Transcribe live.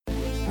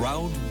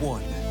Round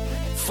 1.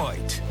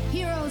 Fight.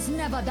 Heroes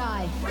never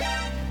die.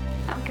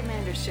 I'm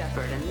Commander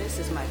Shepard, and this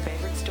is my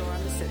favorite store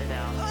on the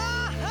Citadel.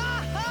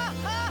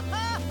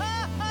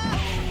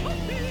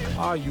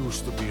 I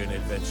used to be an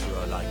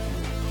adventurer like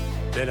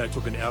you. Then I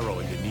took an arrow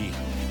in the knee.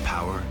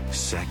 Power,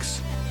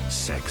 sex,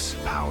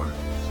 power.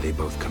 They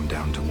both come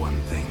down to one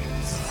thing.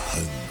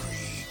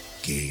 Hungry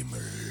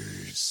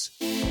gamers.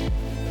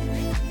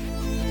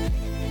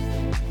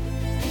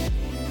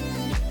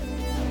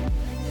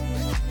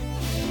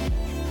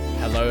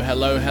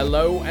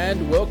 Hello,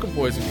 and welcome,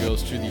 boys and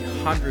girls, to the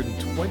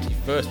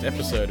 121st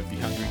episode of the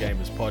Hungry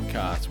Gamers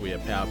podcast. We are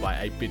powered by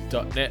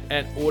 8bit.net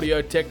and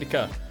Audio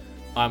Technica.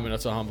 I'm your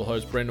not so humble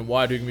host, Brendan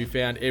White, who can be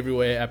found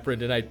everywhere at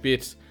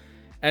Brendan8bit.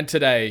 And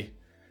today,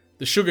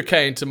 the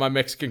sugarcane to my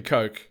Mexican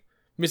Coke,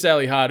 Miss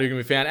Allie Hart, who can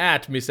be found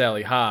at Miss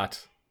Allie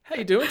Hart. How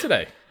you doing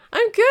today?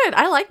 I'm good.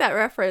 I like that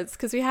reference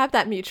because we have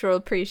that mutual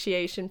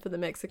appreciation for the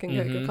Mexican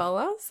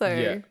Coca-Cola. So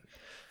Yeah.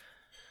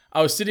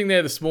 I was sitting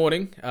there this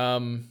morning,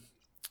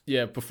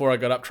 before I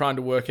got up, trying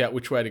to work out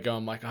which way to go.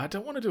 I'm like, I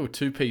don't want to do a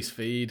two-piece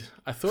feed.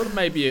 I thought it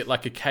may be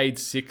like a Cade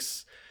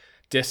 6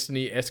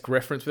 Destiny-esque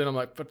reference, but then I'm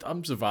like, but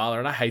I'm Zavala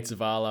and I hate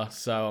Zavala,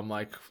 so I'm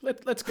like,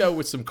 let's go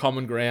with some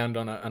common ground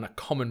on a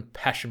common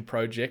passion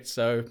project.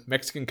 So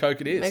Mexican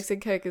Coke it is. Mexican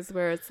Coke is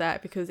where it's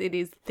at because it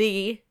is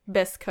the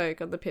best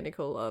Coke on the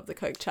pinnacle of the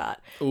Coke chart.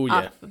 Oh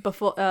yeah.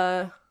 Before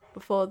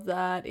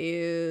that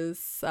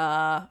is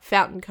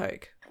Fountain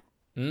Coke.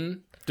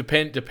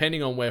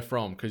 Depending on where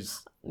from,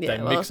 because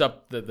mix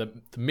up the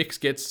mix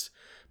gets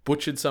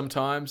butchered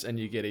sometimes, and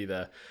you get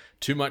either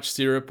too much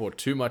syrup or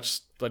too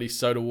much bloody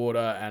soda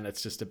water, and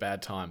it's just a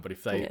bad time. But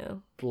if they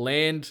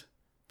land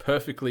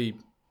perfectly,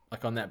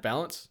 like on that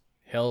balance,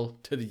 hell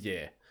to the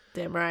yeah.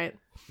 Damn right.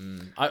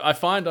 I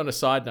find, on a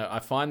side note, I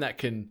find that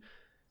can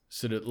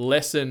sort of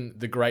lessen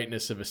the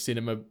greatness of a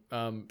cinema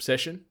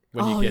session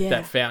when you get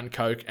that Fountain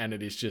Coke and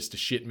it is just a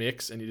shit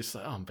mix, and you're just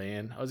like, oh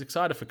man, I was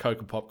excited for Coke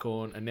and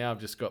popcorn, and now I've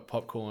just got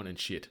popcorn and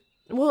shit.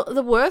 Well,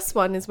 the worst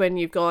one is when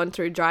you've gone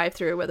through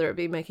drive-through, whether it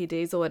be Mickey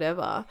D's or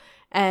whatever,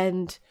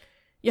 and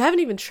you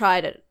haven't even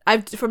tried it.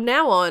 From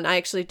now on, I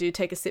actually do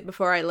take a sip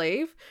before I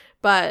leave,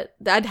 but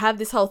I'd have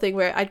this whole thing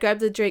where I'd grab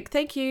the drink,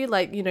 thank you,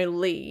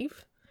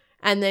 leave,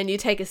 and then you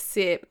take a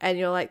sip and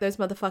you're like, those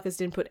motherfuckers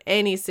didn't put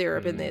any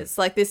syrup in this.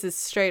 Like, this is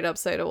straight up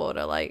soda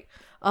water. Like,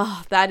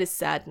 oh, that is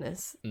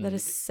sadness. That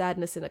is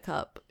sadness in a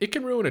cup. It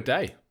can ruin a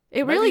day.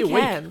 It Maybe really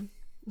can.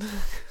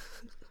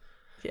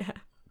 Yeah.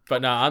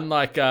 But no,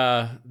 unlike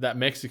that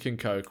Mexican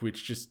Coke,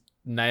 which just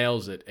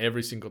nails it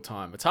every single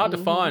time. It's hard to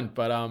find,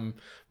 but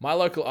my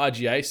local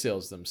RGA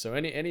sells them. So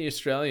any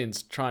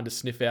Australians trying to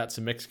sniff out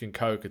some Mexican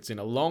Coke, it's in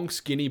a long,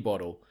 skinny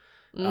bottle.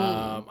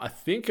 I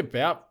think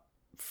about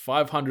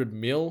 500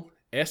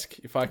 ml-esque,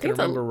 if I can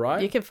remember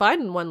right. You can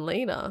find in 1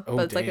 liter, but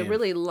it's damn. like a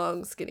really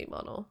long, skinny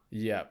bottle.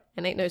 Yeah.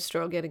 And ain't no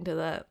straw getting to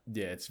that.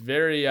 Yeah, it's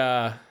very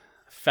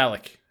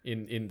phallic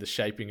in the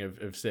shaping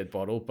of said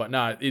bottle. But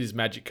no, it is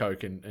Magic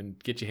Coke, and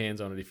get your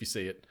hands on it if you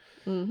see it.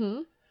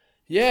 Mm-hmm.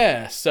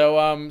 Yeah,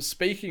 so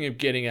speaking of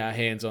getting our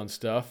hands on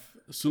stuff,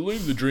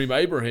 Salim the Dream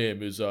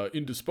Abraham is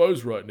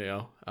indisposed right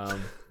now,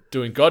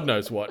 doing God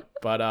knows what.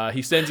 But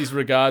he sends his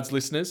regards,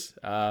 listeners.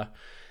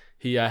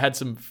 He had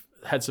some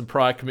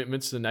prior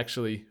commitments and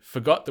actually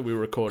forgot that we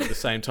record at the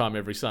same time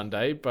every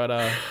Sunday.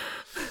 But,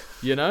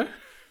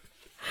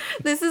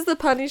 This is the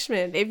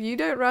punishment. If you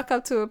don't rock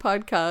up to a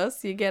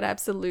podcast, you get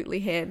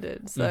absolutely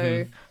handed.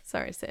 So,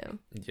 sorry, Sam.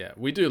 Yeah,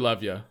 we do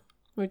love you.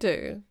 We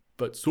do.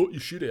 But sort your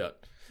shit out.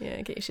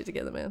 Yeah, get your shit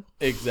together, man.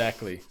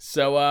 Exactly.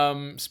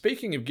 So,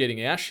 speaking of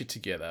getting our shit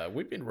together,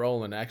 we've been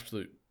rolling an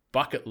absolute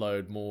bucket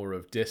load more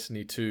of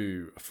Destiny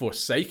 2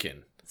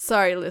 Forsaken.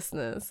 Sorry,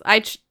 listeners.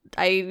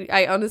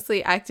 I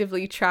honestly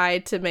actively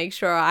tried to make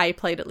sure I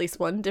played at least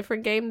one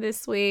different game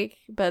this week,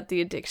 but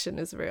the addiction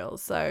is real.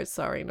 So,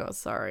 sorry, not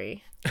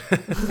sorry.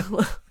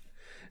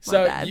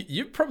 So,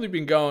 you've probably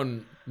been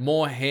going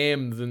more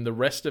ham than the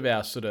rest of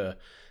our sort of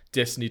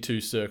Destiny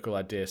 2 circle,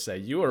 I dare say.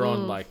 You were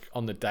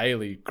on the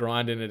daily,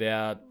 grinding it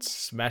out,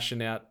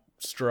 smashing out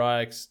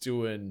strikes,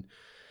 doing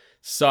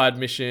side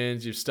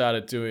missions. You've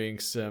started doing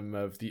some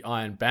of the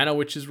Iron Banner,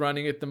 which is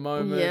running at the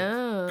moment.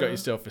 Yeah. Got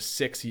yourself a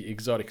sexy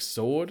exotic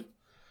sword.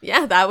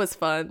 Yeah, that was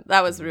fun.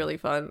 That was really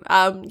fun.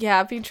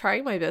 I've been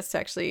trying my best to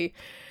actually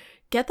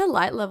get the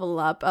light level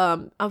up.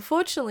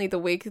 Unfortunately, the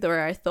week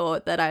where I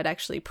thought that I'd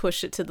actually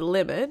push it to the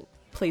limit,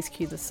 please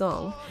cue the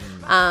song,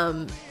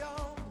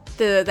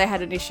 they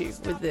had an issue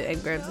with the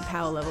engrams and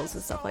power levels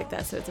and stuff like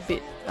that, so it's a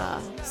bit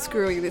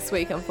screwy this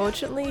week,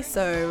 unfortunately.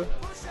 So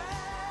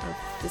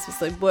this was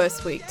the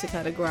worst week to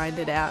kind of grind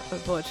it out,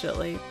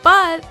 unfortunately.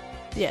 But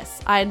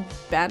yes, Iron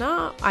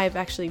Banner I've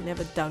actually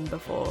never done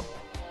before.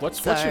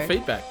 What's your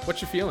feedback?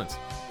 What's your feelings?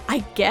 I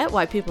get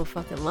why people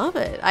fucking love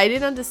it. I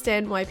didn't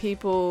understand why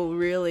people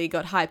really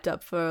got hyped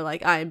up for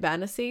like Iron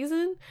Banner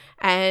season,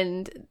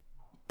 and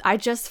I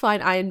just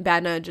find Iron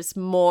Banner just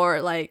more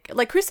like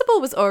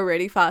Crucible was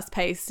already fast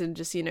paced and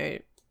just,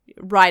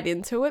 right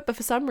into it. But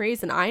for some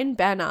reason, Iron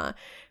Banner,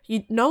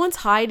 no one's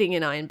hiding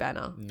in Iron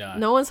Banner.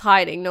 No one's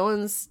hiding. No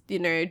one's,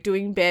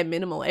 doing bare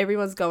minimal.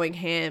 Everyone's going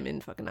ham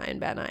in fucking Iron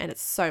Banner, and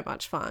it's so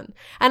much fun.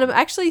 And I've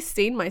actually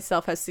seen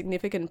myself have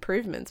significant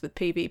improvements with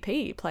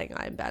PvP playing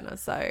Iron Banner.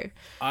 So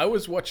I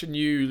was watching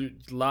you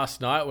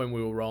last night when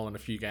we were rolling a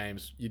few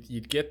games.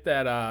 You'd get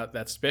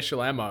that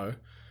special ammo,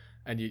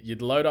 and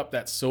you'd load up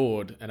that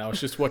sword, and I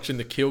was just watching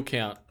the kill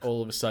count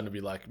all of a sudden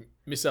be like,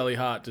 Miss Ellie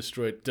Hart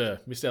destroyed, duh.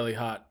 Miss Ellie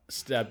Hart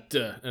stabbed,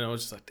 duh. And I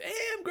was just like,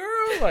 damn,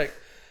 girl. Like,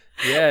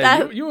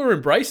 yeah, you were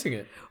embracing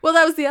it. Well,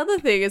 that was the other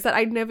thing, is that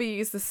I never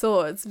use the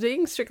swords.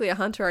 Being strictly a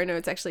hunter, I know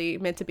it's actually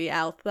meant to be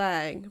our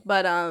thing.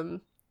 But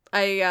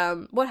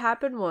what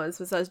happened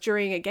was I was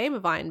during a game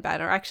of Iron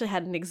Banner, I actually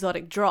had an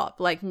exotic drop,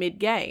 like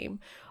mid-game,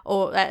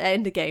 or at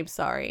end of game,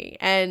 sorry.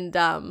 And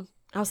I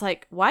was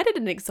like, why did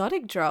an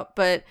exotic drop?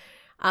 But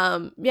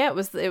it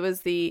was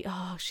the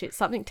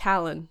something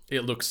Talon.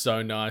 It looks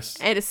so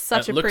nice. It is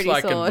such a pretty sword.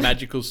 It looks like a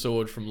magical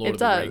sword from Lord of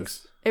the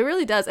Rings. It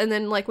really does. And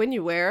then like when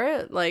you wear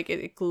it, like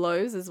it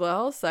glows as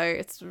well. So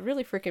it's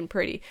really freaking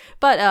pretty.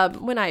 But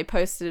when I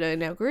posted it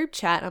in our group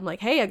chat, I'm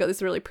like, hey, I got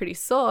this really pretty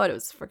sword. It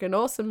was freaking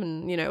awesome.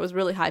 And, it was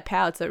really high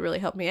powered. So it really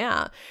helped me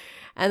out.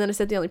 And then I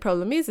said, the only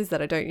problem is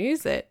that I don't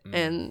use it.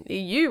 And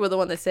you were the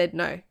one that said,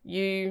 no,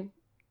 you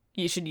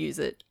should use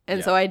it.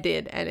 And so I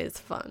did, and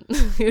it's fun.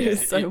 It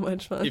is so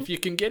much fun. If you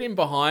can get in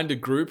behind a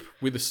group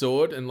with a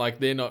sword and like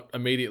they're not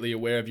immediately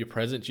aware of your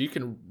presence, you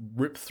can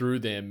rip through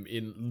them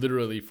in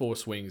literally 4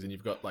 swings and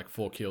you've got like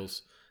 4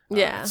 kills.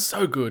 It's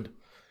so good.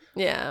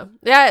 Yeah.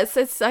 Yeah,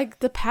 it's like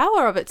the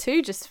power of it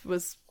too just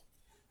was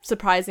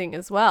surprising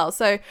as well.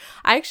 So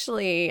I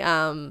actually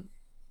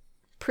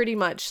pretty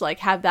much like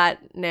have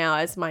that now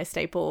as my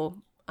staple.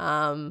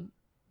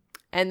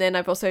 And then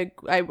I've also,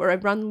 I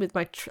run with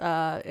my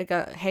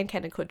hand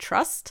cannon called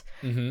Trust.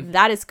 Mm-hmm.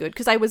 That is good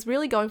because I was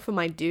really going for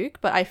my Duke,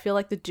 but I feel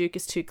like the Duke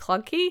is too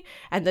clunky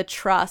and the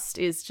Trust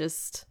is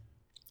just,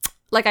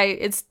 like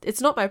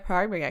it's not my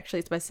primary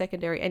actually, it's my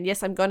secondary. And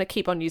yes, I'm going to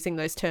keep on using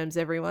those terms,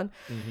 everyone.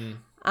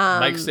 Mm-hmm.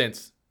 Makes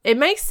sense. It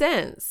makes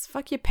sense.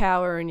 Fuck your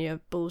power and your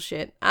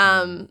bullshit.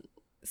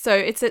 So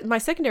it's my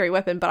secondary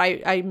weapon, but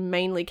I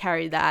mainly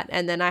carry that.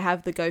 And then I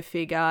have the Go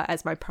Figure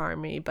as my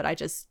primary, but I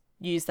just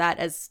use that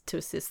as to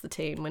assist the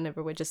team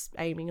whenever we're just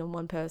aiming on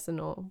one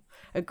person or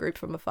a group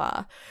from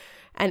afar.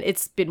 And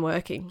it's been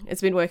working.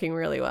 It's been working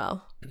really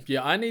well.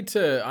 Yeah, I need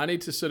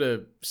to sort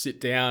of sit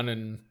down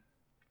and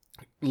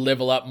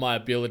level up my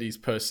abilities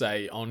per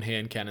se on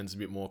hand cannons a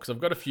bit more because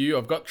I've got a few.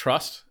 I've got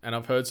Trust and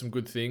I've heard some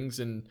good things,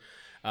 and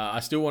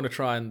I still want to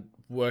try and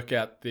work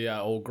out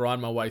or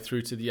grind my way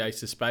through to the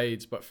Ace of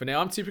Spades. But for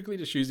now, I'm typically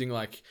just using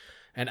like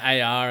an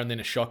AR and then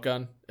a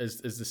shotgun as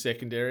the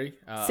secondary.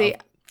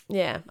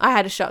 Yeah, I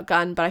had a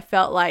shotgun, but I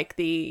felt like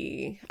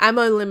the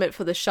ammo limit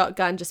for the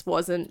shotgun just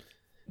wasn't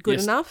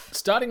good enough.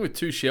 Starting with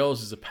 2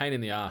 shells is a pain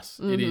in the ass.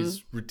 Mm-hmm. It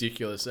is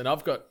ridiculous. And I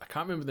can't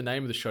remember the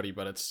name of the shotty,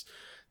 but it's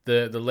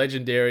the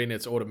legendary and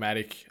it's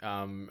automatic,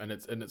 and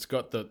it's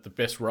got the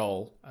best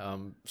roll.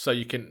 So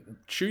you can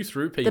chew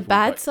through people. The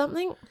bad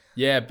something?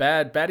 Yeah,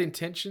 bad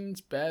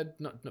intentions,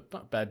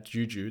 not bad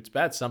juju. It's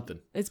bad something.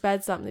 It's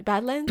bad something.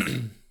 Badlands?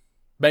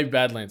 Maybe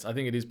Badlands. I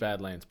think it is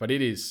Badlands, but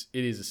it is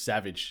a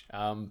savage.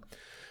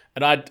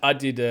 And I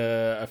did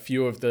a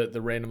few of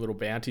the random little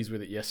bounties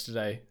with it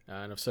yesterday,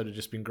 and I've sort of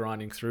just been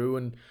grinding through.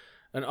 And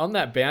on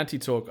that bounty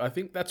talk, I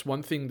think that's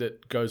one thing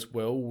that goes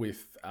well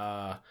with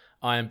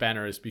Iron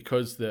Banner is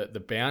because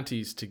the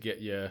bounties to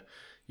get your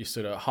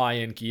sort of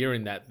high-end gear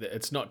in that,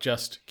 it's not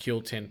just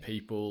kill 10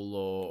 people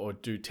or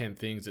do 10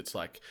 things. It's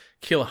like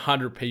kill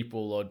 100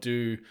 people or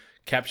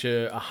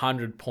capture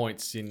 100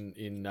 points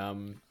in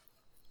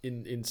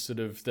sort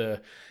of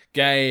the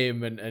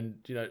game and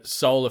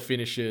solar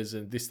finishes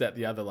and this, that,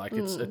 the other. Like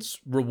it's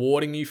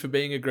rewarding you for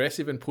being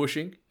aggressive and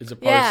pushing as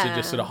opposed to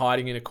just sort of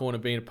hiding in a corner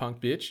being a punk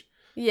bitch.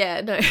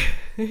 Yeah, no.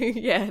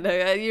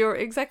 You're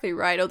exactly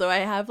right. Although I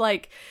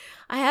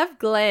have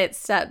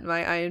glanced at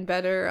my Iron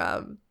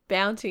Banner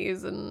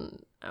bounties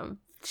and I'm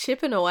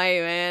chipping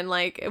away, man.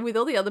 Like with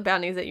all the other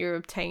bounties that you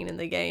obtain in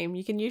the game,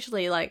 you can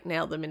usually like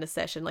nail them in a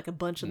session, like a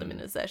bunch of them in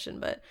a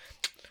session, but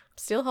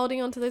still holding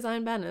on to those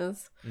Iron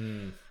Banners.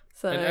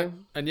 So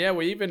and yeah,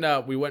 we even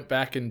we went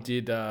back and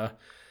did the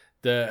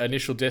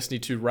initial Destiny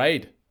 2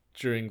 raid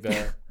during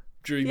the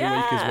week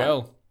as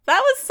well. That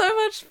was so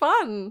much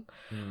fun.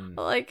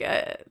 Like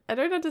I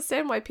don't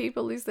understand why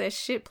people lose their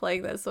shit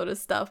playing that sort of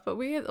stuff, but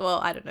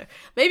I don't know.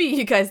 Maybe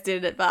you guys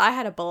did it, but I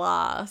had a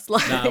blast.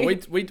 Like, no,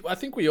 I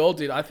think we all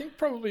did. I think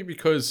probably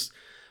because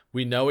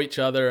we know each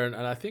other, and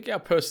I think our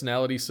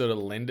personality sort of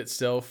lend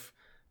itself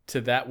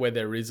to that, where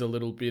there is a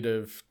little bit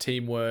of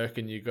teamwork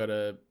and you got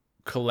to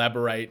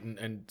collaborate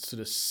and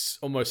sort of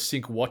almost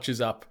sync watches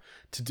up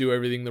to do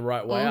everything the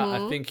right way.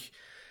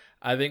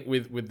 I think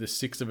with the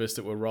 6 of us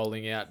that were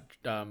rolling out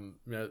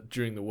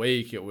during the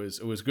week, it was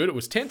good. It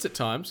was tense at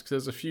times because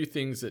there's a few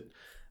things that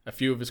a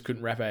few of us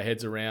couldn't wrap our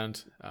heads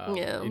around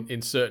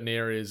in certain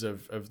areas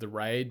of the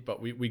raid,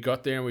 but we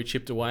got there and we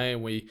chipped away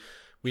and we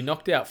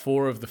knocked out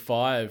 4 of the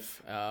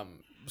 5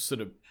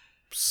 sort of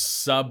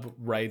sub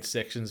raid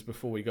sections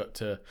before we got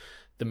to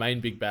the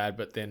main big bad,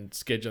 but then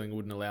scheduling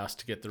wouldn't allow us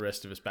to get the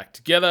rest of us back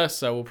together.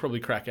 So we'll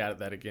probably crack out at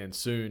that again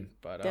soon.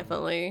 But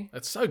Definitely.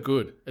 it's so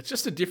good. It's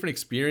just a different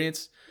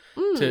experience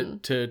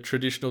to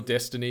traditional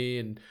Destiny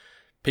and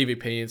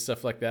PvP and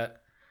stuff like that.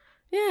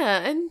 Yeah,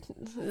 and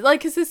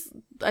like, is this,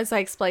 as I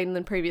explained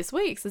in previous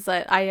weeks, is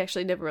that I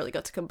actually never really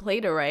got to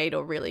complete a raid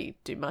or really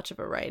do much of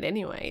a raid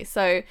anyway.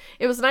 So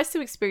it was nice to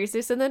experience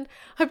this. And then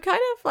I'm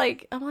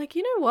like,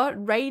 you know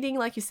what? Raiding,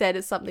 like you said,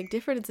 is something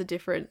different. It's a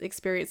different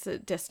experience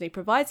that Destiny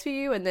provides for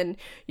you. And then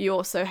you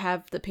also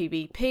have the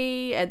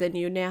PvP, and then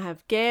you now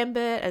have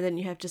Gambit, and then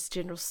you have just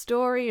general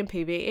story and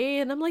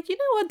PvE. And I'm like, you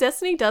know what?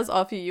 Destiny does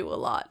offer you a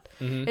lot.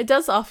 It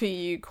does offer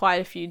you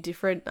quite a few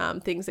different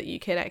things that you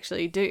can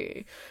actually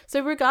do.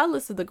 So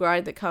regardless of the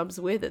grind that comes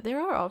with it, there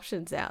are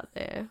options out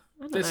there.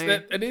 I don't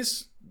know. It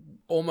is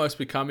almost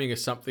becoming a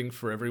something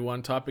for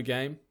everyone type of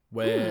game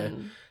where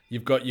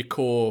you've got your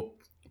core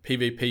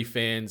PvP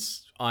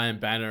fans, Iron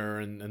Banner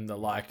and the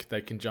like,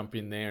 they can jump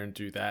in there and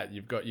do that.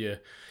 You've got your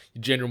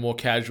general, more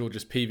casual,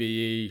 just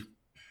PvE,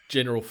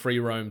 general free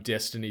roam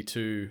Destiny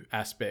 2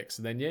 aspects.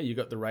 And then, you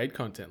got the raid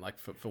content, like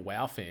for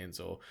WoW fans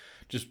or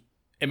just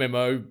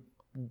MMO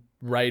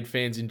raid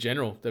fans in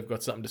general. They've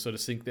got something to sort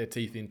of sink their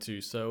teeth into.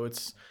 So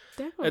it's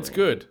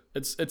good.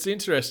 It's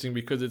interesting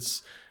because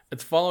it's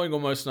following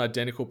almost an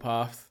identical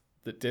path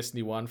that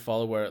Destiny 1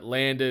 followed, where it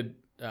landed,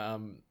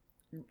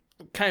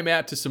 came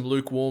out to some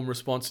lukewarm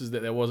responses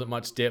that there wasn't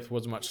much depth,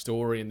 wasn't much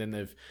story, and then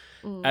they've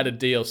added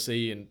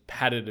DLC and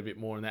padded a bit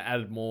more, and they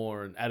added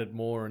more,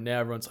 and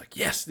now everyone's like,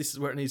 yes, this is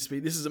where it needs to be.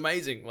 This is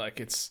amazing.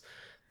 Like, it's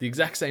the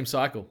exact same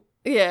cycle.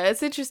 Yeah,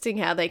 it's interesting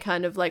how they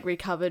kind of like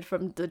recovered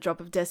from the drop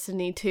of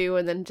Destiny 2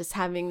 and then just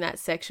having that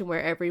section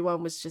where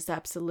everyone was just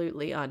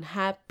absolutely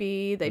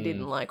unhappy. They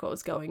didn't like what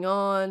was going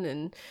on,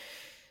 and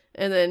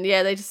then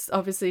they just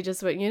obviously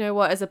just went, you know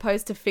what, as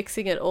opposed to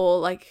fixing it all,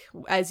 like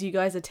as you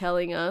guys are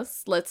telling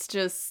us, let's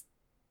just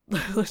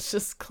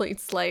clean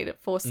slate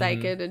at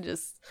Forsaken and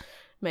just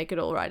make it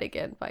all right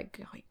again by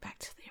going back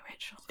to the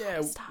original.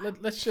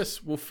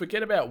 We'll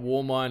forget about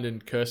Warmind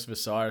and Curse of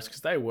Osiris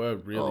because they were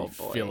really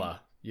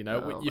filler. You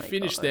know, you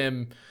finished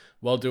them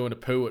while doing a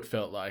poo, it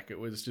felt like. It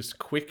was just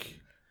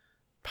quick,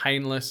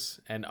 painless,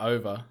 and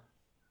over.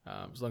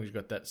 As long as you've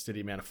got that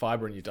steady amount of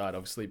fiber in your diet,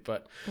 obviously.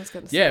 But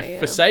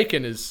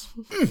Forsaken is...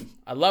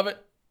 I love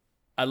it.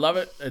 I love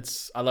it.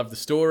 I love the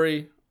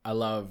story. I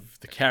love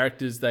the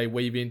characters they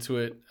weave into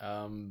it.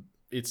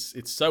 It's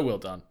so well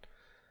done.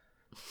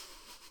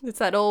 It's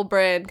that all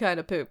brand kind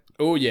of poop.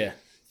 Oh, yeah.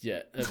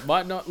 Yeah, it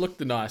might not look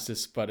the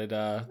nicest, but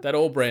that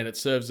all brand, it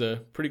serves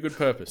a pretty good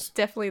purpose.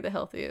 Definitely the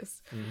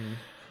healthiest.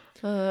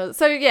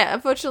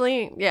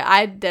 Unfortunately,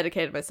 I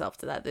dedicated myself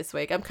to that this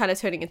week. I'm kind of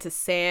turning into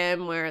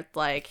Sam, where it's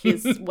like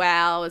his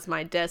WoW is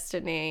my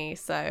destiny.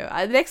 So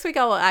next week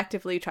I will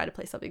actively try to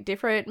play something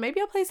different. Maybe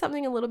I'll play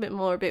something a little bit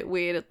more a bit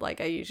weird, like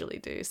I usually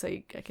do, so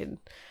I can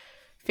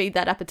feed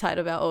that appetite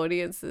of our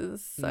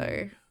audiences.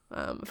 So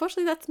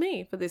unfortunately, that's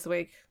me for this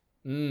week.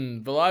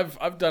 Well,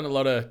 I've done a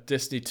lot of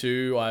Destiny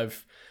 2.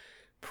 I've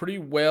pretty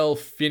well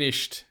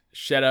finished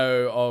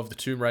Shadow of the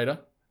Tomb Raider.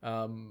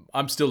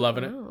 I'm still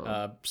loving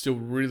it. Still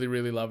really,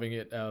 really loving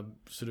it.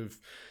 Sort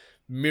of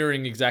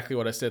mirroring exactly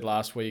what I said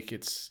last week.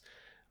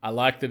 I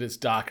like that it's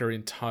darker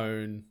in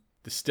tone.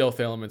 The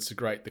stealth elements are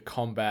great. The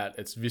combat,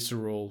 it's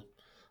visceral.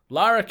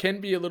 Lara can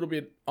be a little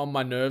bit on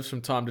my nerves from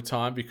time to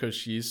time because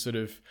she is sort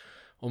of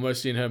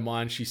almost in her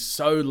mind. She's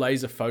so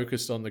laser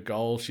focused on the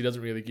goal. She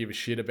doesn't really give a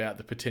shit about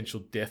the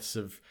potential deaths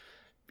of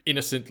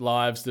innocent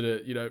lives that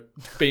are,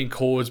 being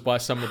caused by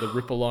some of the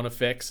ripple on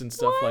effects and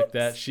stuff like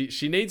that.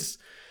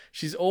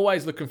 She's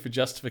always looking for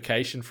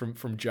justification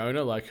from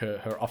Jonah, like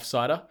her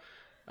offsider.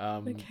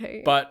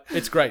 But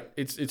it's great.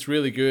 It's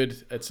really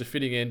good. It's a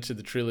fitting end to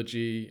the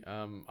trilogy.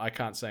 I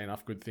can't say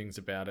enough good things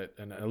about it.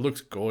 And it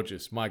looks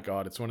gorgeous. My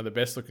God, it's one of the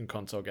best looking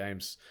console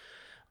games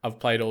I've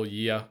played all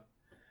year.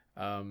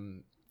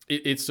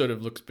 It sort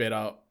of looks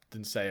better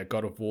than, say, a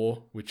God of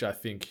War, which I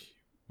think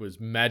was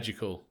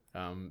magical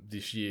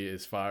this year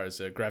as far as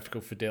a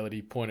graphical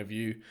fidelity point of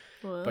view.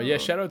 Wow. But yeah,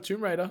 Shadow of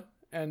Tomb Raider.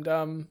 And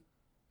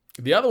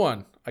the other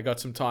one I got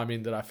some time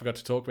in that I forgot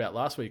to talk about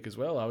last week as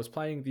well. I was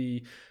playing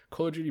the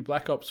Call of Duty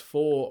Black Ops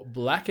 4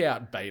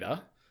 Blackout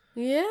beta.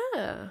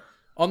 Yeah.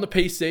 On the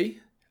PC.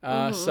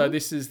 So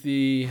this is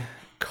the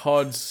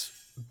COD's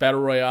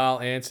Battle Royale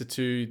answer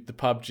to the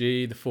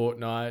PUBG, the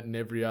Fortnite, and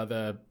every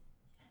other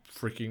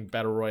freaking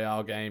Battle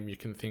Royale game you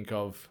can think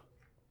of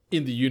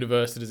in the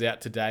universe that is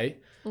out today.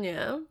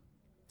 Yeah.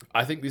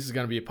 I think this is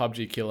going to be a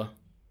PUBG killer.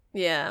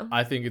 Yeah.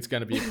 I think it's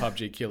going to be a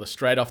PUBG killer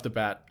straight off the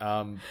bat.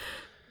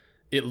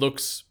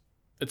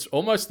 It's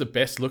almost the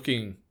best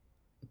looking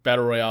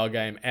Battle Royale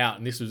game out,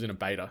 and this was in a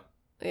beta.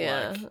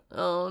 Yeah.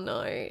 Oh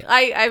no.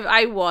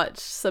 I watched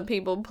some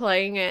people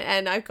playing it,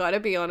 and I've got to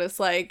be honest,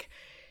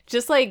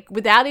 just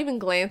without even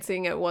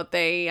glancing at what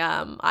they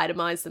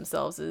itemized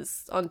themselves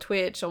as on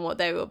Twitch on what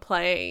they were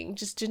playing,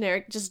 just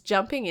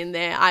jumping in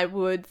there, I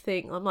would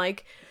think, I'm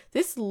like,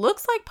 this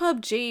looks like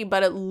PUBG,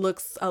 but it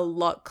looks a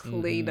lot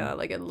cleaner.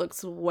 Like, it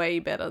looks way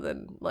better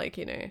than,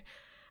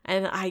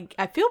 And I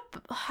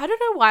don't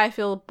know why I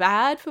feel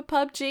bad for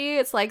PUBG.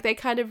 It's like they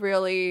kind of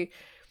really,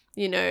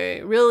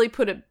 really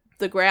put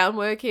the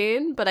groundwork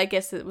in, but I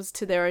guess it was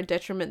to their own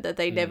detriment that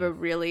they never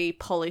really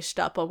polished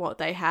up on what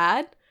they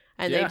had,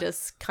 and they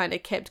just kind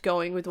of kept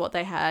going with what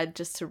they had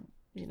just to,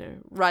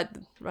 ride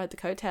the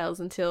coattails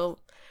until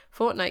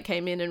Fortnite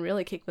came in and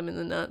really kicked them in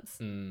the nuts.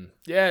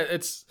 Yeah,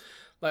 it's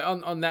like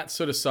on that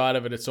sort of side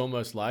of it, it's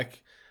almost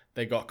like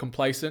they got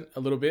complacent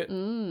a little bit,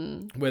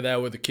 where they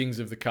were the kings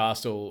of the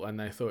castle and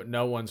they thought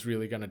no one's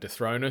really going to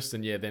dethrone us.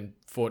 And then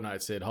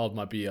Fortnite said, hold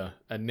my beer.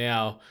 And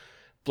now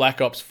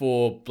Black Ops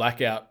 4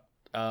 Blackout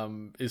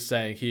is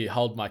saying, here,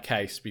 hold my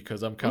case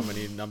because I'm coming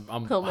in. I'm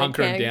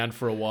hunkering down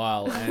for a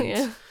while.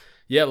 And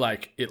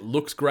like it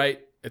looks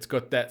great. It's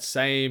got that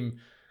same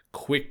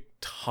quick,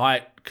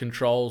 tight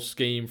control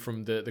scheme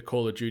from the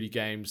Call of Duty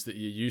games that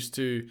you're used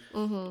to.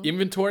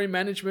 Inventory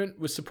management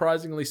was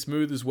surprisingly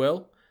smooth as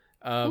well.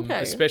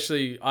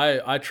 Especially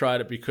I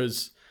tried it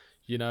because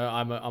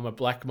I'm a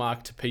black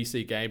mark to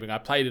PC gaming. I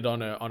played it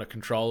on a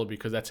controller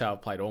because that's how I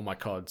played all my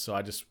CODs. So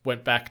I just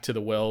went back to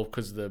the well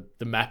because the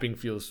mapping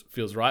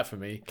feels right for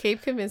me.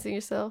 Keep convincing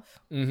yourself.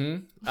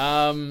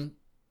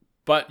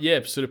 But yeah,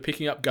 sort of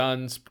picking up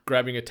guns,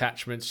 grabbing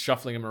attachments,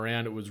 shuffling them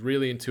around. It was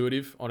really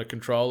intuitive on a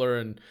controller,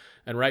 and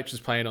Rach was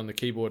playing on the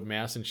keyboard and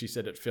mouse, and she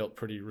said it felt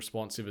pretty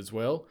responsive as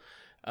well.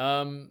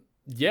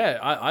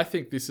 I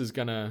think this is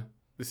gonna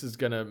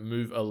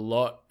move a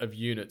lot of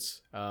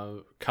units.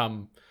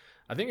 Come,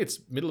 I think it's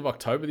middle of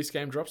October. This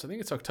game drops. I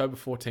think it's October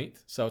 14th,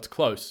 so it's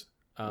close.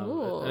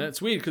 And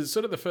it's weird because it's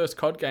sort of the first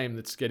COD game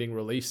that's getting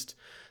released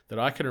that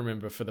I can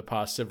remember for the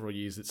past several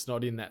years. It's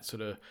not in that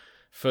sort of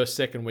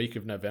second week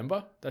of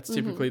November. That's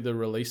typically the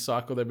release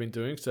cycle they've been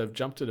doing. So they've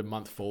jumped it a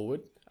month forward.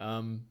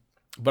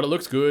 But it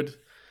looks good.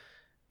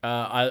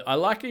 I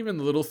like even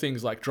the little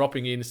things like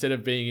dropping in, instead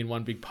of being in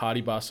one big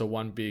party bus or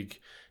one big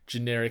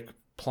generic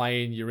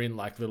plane, you're in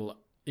like little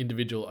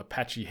individual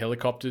Apache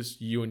helicopters,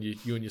 you and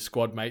your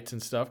squad mates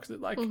and stuff. Because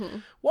like,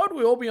 why would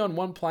we all be on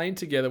one plane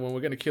together when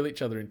we're going to kill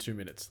each other in 2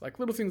 minutes? Like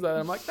little things like that.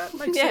 I'm like, that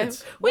makes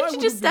sense. Wouldn't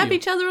you just stab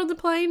each other on the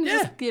plane?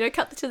 Yeah. Just,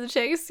 cut to the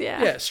chase.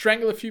 Yeah. Yeah.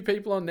 Strangle a few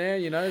people on there,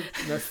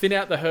 thin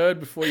out the herd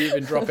before you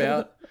even drop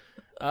out.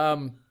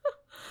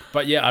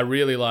 But yeah, I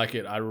really like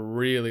it.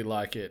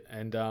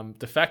 And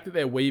the fact that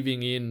they're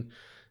weaving in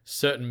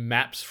certain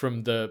maps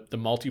from the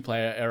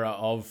multiplayer era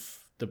of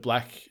the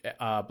Black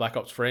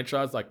Ops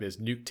franchise, like there's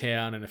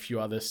Nuketown and a few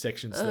other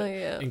sections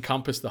that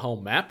encompass the whole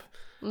map.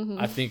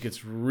 I think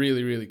it's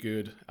really, really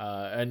good.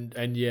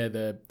 And yeah,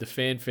 the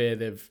fanfare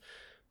they've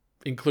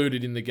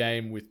included in the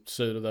game with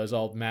sort of those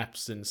old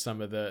maps and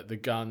some of the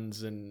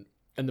guns and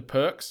the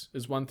perks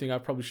is one thing I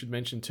probably should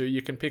mention too.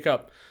 You can pick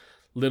up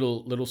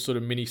little sort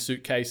of mini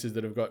suitcases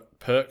that have got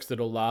perks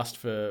that'll last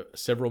for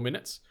several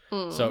minutes.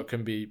 So it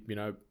can be,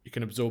 you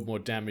can absorb more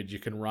damage, you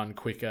can run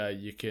quicker,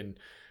 you can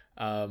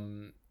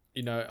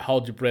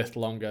hold your breath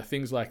longer,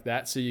 things like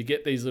that. So you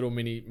get these little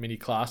mini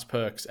class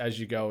perks as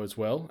you go as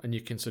well, and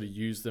you can sort of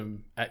use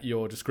them at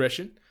your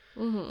discretion.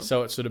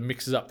 So it sort of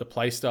mixes up the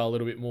playstyle a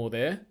little bit more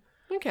there.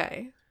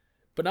 Okay.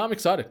 But no, I'm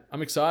excited.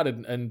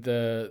 And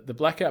the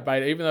Blackout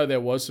beta, even though there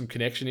was some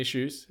connection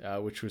issues,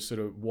 which was sort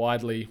of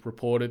widely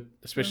reported,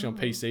 especially on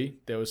PC,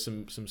 there was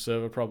some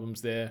server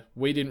problems there.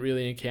 We didn't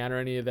really encounter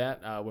any of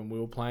that when we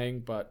were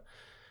playing. But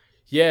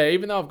yeah,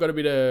 even though I've got a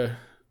bit of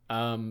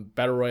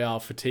Battle Royale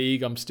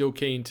fatigue, I'm still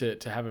keen to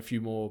have a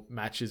few more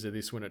matches of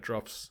this when it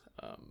drops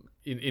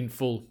in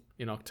full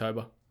in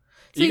October.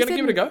 So Are you going to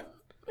give it a go?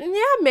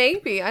 Yeah,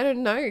 maybe. I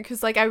don't know.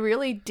 Because, I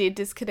really did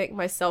disconnect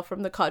myself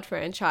from the COD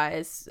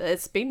franchise.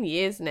 It's been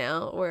years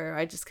now where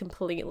I just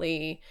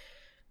completely,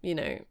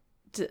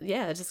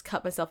 just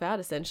cut myself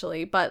out,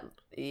 essentially. But,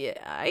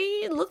 yeah,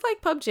 it looked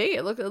like PUBG.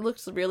 It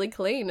looked really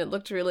clean. It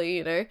looked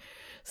really,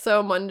 So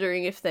I'm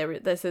wondering if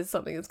this is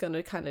something that's going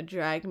to kind of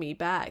drag me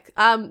back.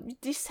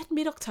 You said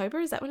mid-October?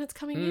 Is that when it's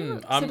coming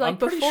out? I'm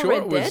pretty sure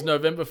it was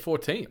November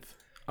 14th.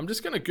 I'm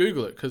just going to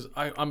Google it because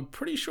I'm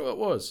pretty sure it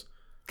was.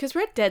 Because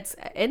Red Dead's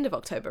end of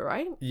October,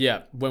 right?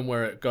 Yeah, when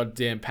we're at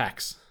goddamn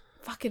PAX.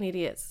 Fucking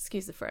idiots.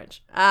 Excuse the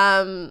French.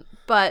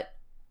 But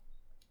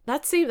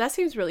that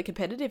seems really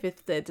competitive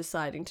if they're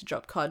deciding to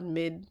drop COD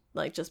mid,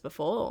 just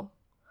before.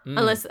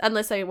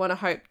 Unless they want to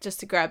hope just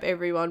to grab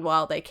everyone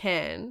while they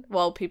can,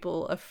 while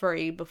people are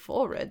free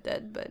before Red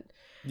Dead. But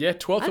yeah,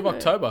 12th of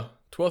October.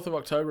 12th of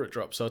October it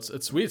drops. So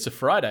it's weird. It's a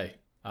Friday.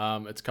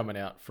 It's coming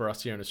out for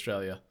us here in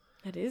Australia.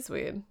 That is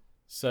weird.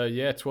 So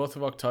yeah, 12th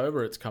of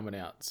October it's coming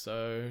out.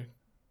 So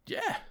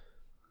yeah,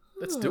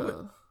 let's do it.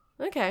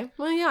 Okay.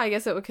 Well, yeah, I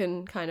guess it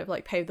can kind of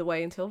pave the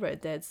way until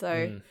Red Dead.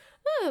 So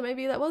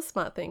maybe that was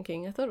smart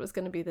thinking. I thought it was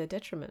going to be their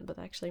detriment, but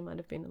actually might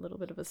have been a little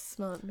bit of a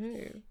smart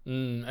move.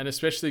 And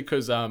especially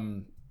because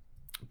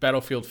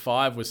Battlefield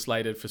 5 was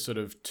slated for sort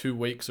of 2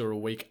 weeks or a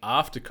week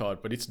after COD,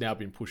 but it's now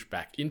been pushed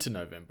back into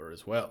November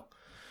as well.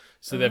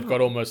 So they've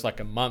got almost like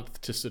a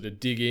month to sort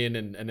of dig in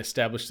and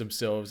establish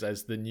themselves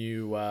as the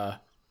new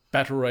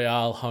Battle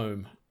Royale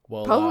home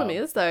Well, Problem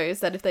is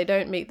that if they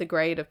don't meet the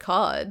grade of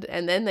COD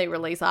and then they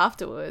release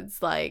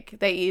afterwards, like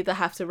they either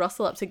have to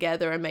rustle up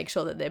together and make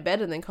sure that they're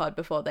better than COD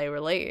before they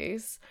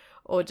release,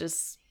 or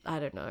just I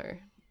don't know.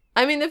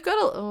 I mean, they've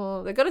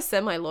got a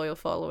semi-loyal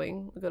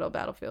following, good old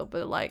Battlefield,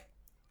 but like,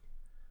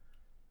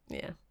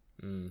 yeah.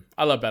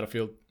 I love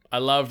Battlefield. I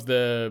love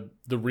the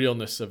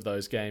realness of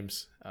those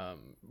games,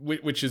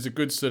 which is a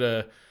good sort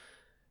of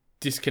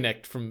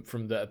disconnect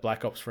from the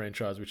Black Ops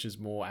franchise, which is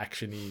more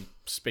actiony,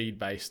 speed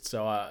based.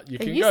 So you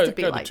can go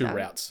the two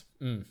routes.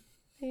 It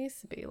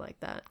used to be like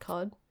that,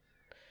 COD.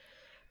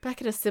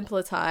 Back at a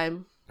simpler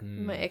time,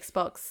 my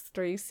Xbox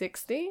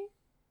 360,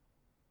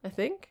 I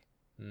think.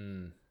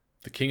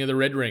 The king of the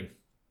red ring.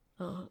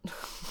 Oh.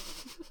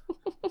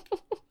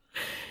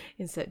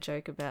 Insert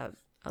joke about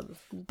other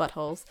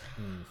buttholes.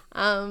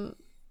 Yeah.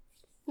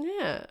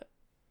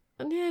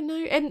 Yeah,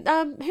 no. And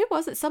who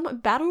was it? Someone,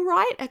 Battle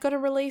Right? I got to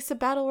release a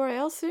Battle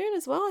Royale soon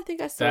as well. I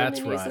think I saw in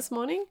the news this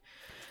morning.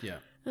 Yeah.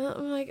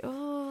 I'm like,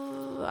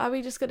 oh, are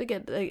we just going to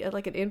get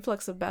like an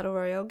influx of Battle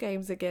Royale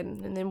games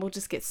again? And then we'll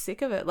just get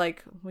sick of it.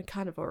 Like, we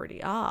kind of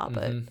already are,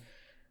 but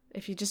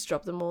if you just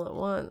drop them all at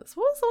once.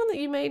 What was the one that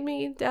you made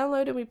me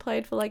download and we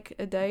played for like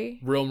a day?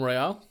 Realm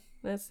Royale.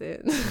 That's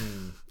it.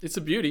 It's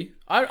a beauty.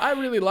 I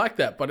really like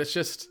that, but it's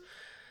just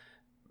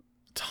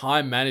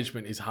time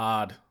management is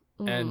hard.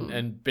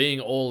 And being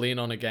all in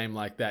on a game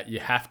like that, you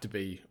have to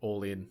be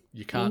all in.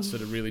 You can't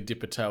sort of really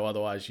dip a toe,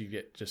 otherwise you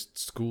get just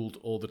schooled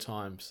all the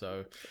time.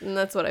 So, and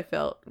that's what I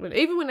felt.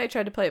 Even when I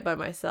tried to play it by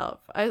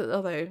myself,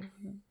 although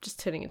just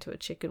turning into a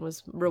chicken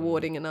was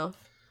rewarding enough.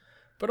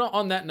 But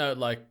on that note,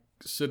 like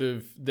sort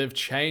of they've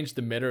changed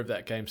the meta of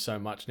that game so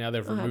much. Now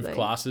they've removed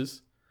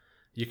classes.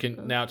 You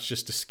can now it's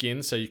just a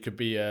skin, so you could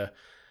be a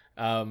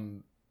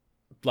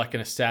like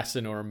an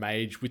assassin or a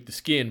mage with the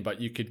skin,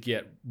 but you could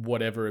get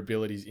whatever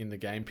abilities in the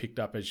game picked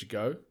up as you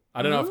go.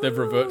 I don't know if they've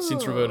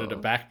since reverted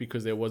it back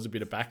because there was a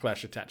bit of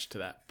backlash attached to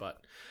that.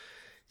 But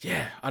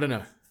yeah, I don't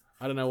know.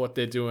 I don't know what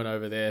they're doing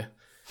over there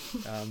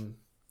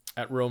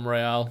at Realm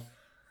Royale.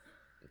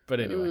 But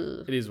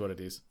anyway, it is what it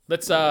is.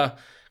 Let's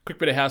quick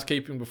bit of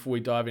housekeeping before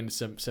we dive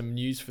into some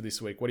news for this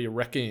week. What do you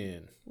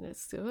reckon?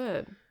 Let's do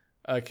it.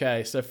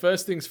 Okay, so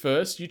first things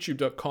first,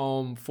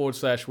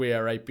 youtube.com/we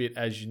are8bit.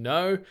 As you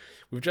know,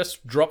 we've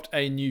just dropped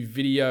a new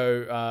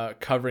video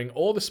covering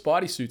all the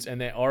Spidey suits and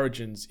their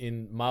origins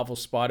in Marvel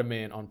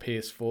Spider-Man on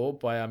PS4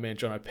 by our man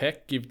John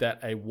O'Peck. Give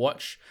that a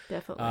watch.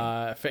 Definitely.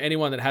 For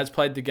anyone that has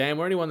played the game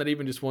or anyone that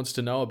even just wants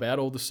to know about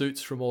all the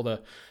suits from all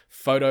the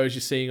photos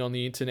you're seeing on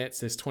the internet,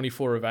 there's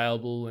 24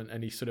 available,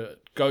 and he sort of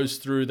goes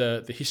through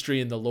the history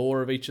and the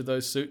lore of each of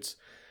those suits.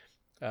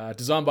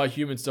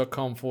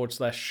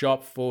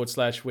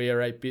 designbyhumans.com/shop/we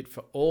are8bit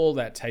for all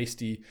that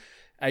tasty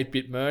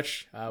 8-bit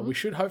merch. We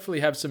should hopefully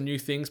have some new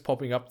things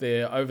popping up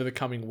there over the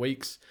coming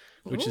weeks,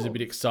 which is a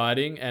bit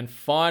exciting. And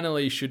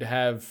finally should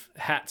have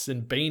hats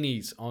and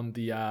beanies on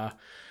the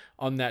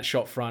on that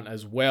shop front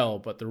as well.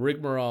 But the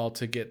rigmarole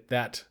to get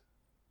that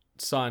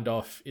signed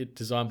off at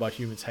Designed by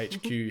Humans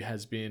HQ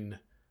has been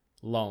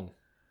long.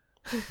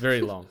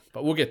 Very long.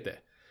 But we'll get there.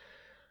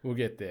 We'll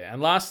get there.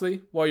 And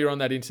lastly, while you're on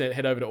that internet,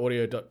 head over to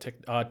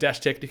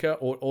audio-technica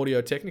or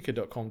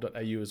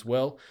audiotechnica.com.au as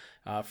well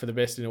for the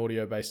best in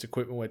audio-based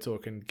equipment. We're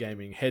talking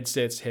gaming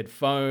headsets,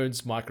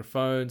 headphones,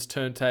 microphones,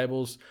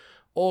 turntables,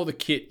 all the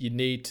kit you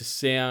need to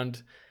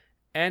sound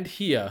and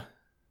hear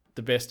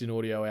the best in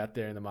audio out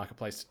there in the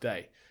marketplace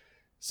today.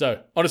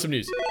 So, on to some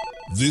news.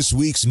 This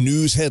week's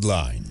news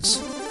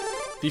headlines.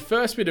 The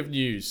first bit of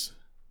news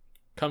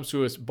comes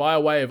to us by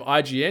way of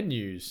IGN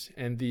News,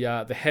 and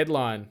the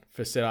headline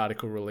for said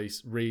article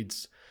release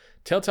reads,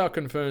 Telltale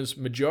confirms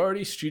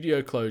majority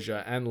studio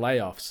closure and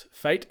layoffs,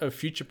 fate of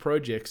future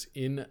projects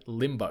in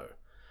limbo.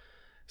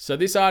 So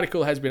this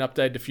article has been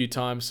updated a few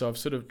times, so I've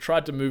sort of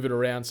tried to move it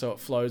around so it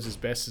flows as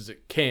best as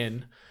it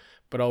can,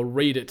 but I'll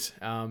read it,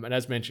 and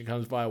as mentioned,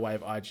 comes by way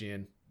of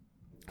IGN.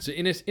 So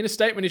in a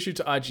statement issued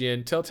to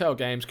IGN, Telltale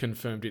Games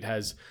confirmed it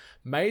has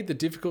made the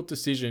difficult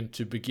decision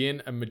to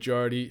begin a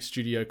majority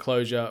studio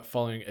closure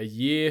following a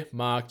year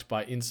marked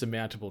by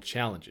insurmountable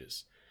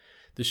challenges.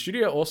 The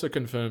studio also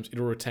confirms it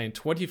will retain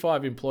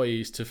 25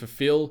 employees to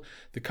fulfill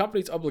the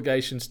company's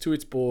obligations to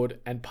its board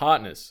and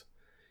partners.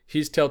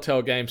 Here's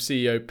Telltale Games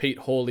CEO Pete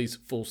Hawley's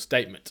full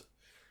statement.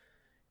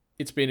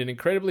 It's been an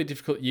incredibly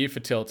difficult year for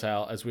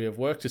Telltale as we have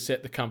worked to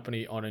set the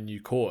company on a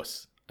new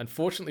course.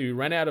 Unfortunately, we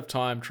ran out of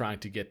time trying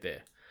to get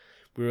there.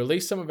 We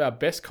released some of our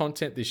best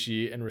content this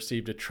year and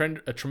received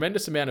a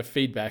tremendous amount of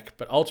feedback,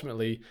 but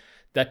ultimately,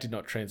 that did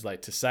not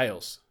translate to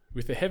sales.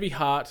 With a heavy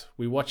heart,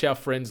 we watch our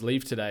friends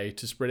leave today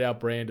to spread our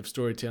brand of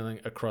storytelling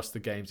across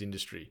the games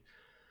industry.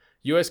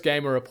 US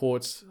Gamer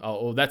reports,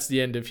 that's the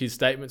end of his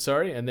statement,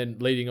 and then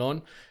leading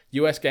on,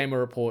 US Gamer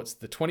reports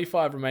the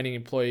 25 remaining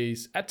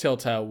employees at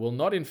Telltale will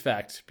not in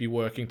fact be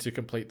working to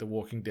complete The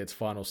Walking Dead's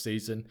final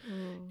season.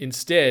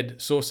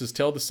 Instead, sources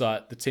tell the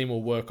site the team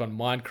will work on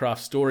Minecraft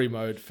Story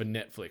Mode for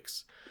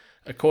Netflix.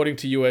 According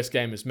to US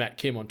Gamer's Matt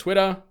Kim on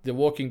Twitter, The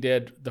Walking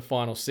Dead, the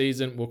final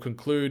season, will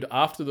conclude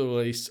after the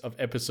release of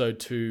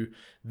episode 2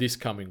 this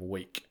coming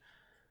week.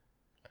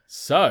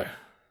 So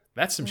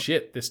that's some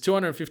shit. There's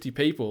 250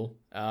 people.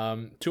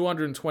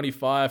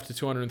 225 to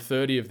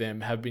 230 of them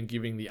have been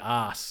giving the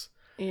arse.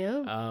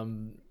 Yeah.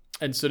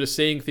 And sort of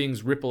seeing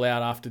things ripple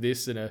out after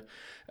this, and a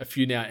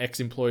few now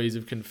ex-employees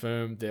have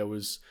confirmed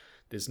there's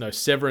no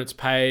severance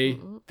pay.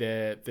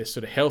 Their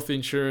sort of health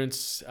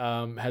insurance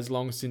has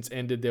long since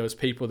ended. There was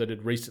people that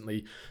had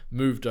recently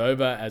moved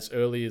over as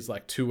early as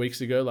like 2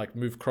 weeks ago, like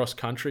moved cross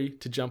country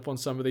to jump on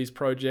some of these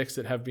projects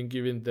that have been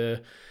given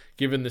the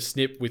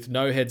snip with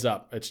no heads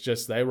up. It's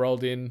just they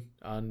rolled in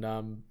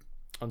on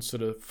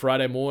sort of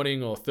Friday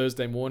morning or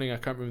Thursday morning. I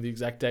can't remember the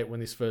exact date when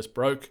this first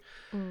broke,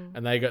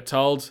 and they got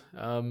told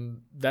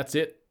that's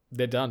it,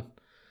 they're done.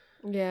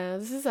 Yeah,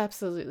 this is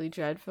absolutely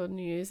dreadful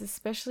news,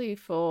 especially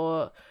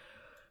for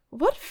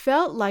what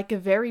felt like a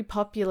very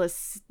popular,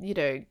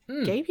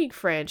 gaming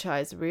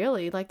franchise,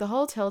 really. Like the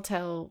whole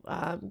Telltale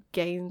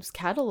games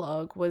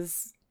catalog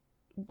was,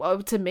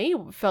 well, to me,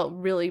 felt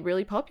really,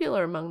 really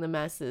popular among the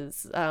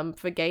masses,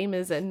 for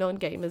gamers and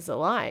non-gamers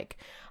alike.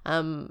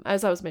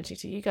 As I was mentioning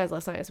to you guys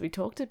last night as we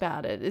talked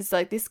about it, it's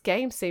like this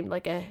game seemed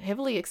like a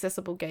heavily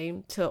accessible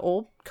game to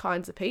all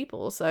kinds of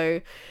people.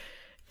 So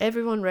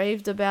everyone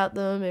raved about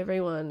them,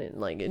 everyone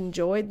like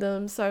enjoyed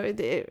them. So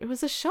it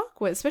was a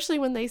shock, especially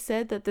when they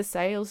said that the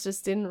sales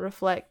just didn't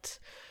reflect,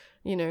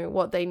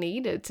 what they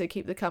needed to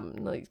keep the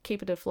company,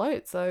 keep it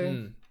afloat.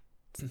 So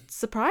it's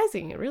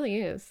surprising, it really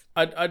is.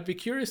 I'd be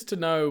curious to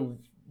know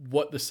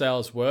what the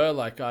sales were.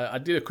 Like I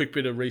did a quick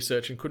bit of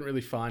research and couldn't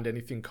really find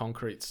anything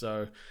concrete,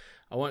 so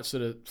I won't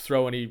sort of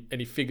throw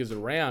any figures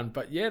around.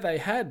 But yeah, they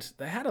had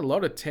a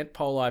lot of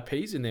tentpole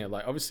IPs in there.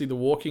 Like obviously The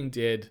Walking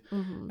Dead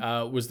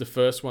was the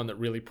first one that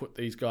really put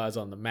these guys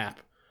on the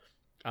map.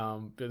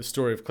 The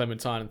story of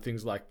Clementine and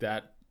things like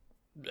that,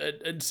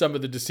 and some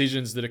of the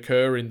decisions that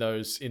occur in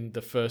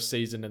the first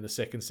season and the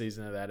second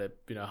season of that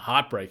are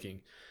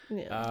heartbreaking.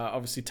 Yeah.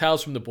 Obviously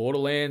Tales from the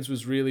Borderlands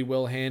was really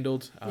well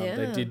handled.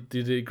 They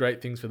did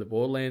great things for the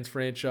Borderlands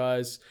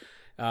franchise.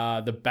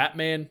 The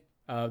Batman,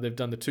 they've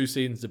done the 2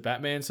 seasons of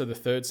Batman, so the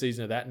 3rd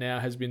season of that now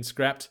has been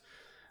scrapped.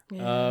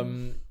 Yeah.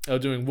 They're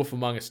doing Wolf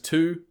Among Us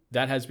 2,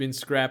 that has been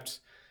scrapped.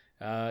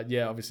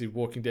 Obviously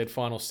Walking Dead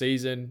final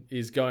season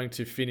is going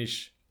to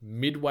finish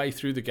midway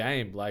through the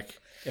game. Like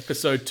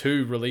episode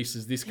 2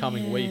 releases this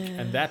coming week,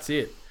 and that's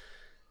it.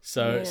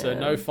 So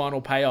no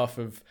final payoff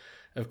of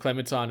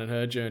Clementine and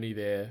her journey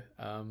there.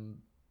 And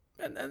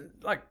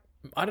like,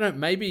 I don't know,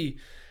 maybe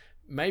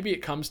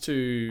it comes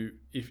to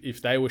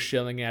if they were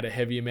shelling out a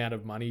heavy amount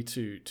of money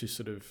to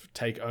sort of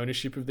take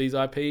ownership of these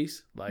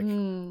IPs. Like,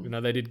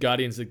 they did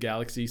Guardians of the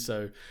Galaxy,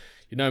 so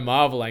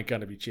Marvel ain't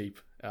going to be cheap.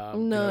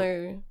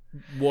 No.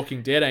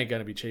 Walking Dead ain't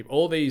going to be cheap.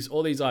 All these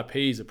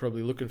IPs are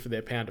probably looking for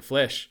their pound of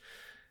flesh,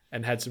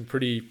 and had some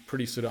pretty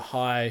sort of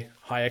high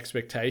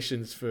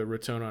expectations for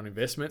return on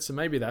investment. So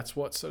maybe that's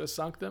what sort of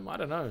sunk them. I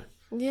don't know.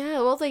 Yeah,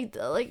 well,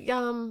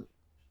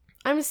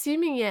 I'm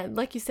assuming,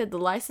 like you said, the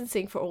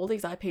licensing for all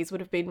these IPs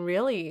would have been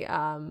really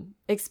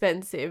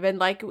expensive. And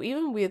like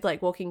even with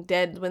like Walking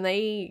Dead, when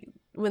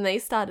they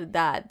started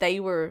that,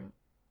 they were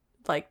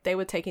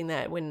taking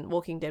that when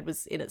Walking Dead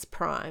was in its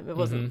prime. It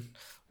wasn't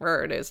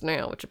where it is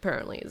now, which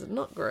apparently is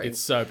not great. It's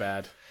so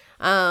bad.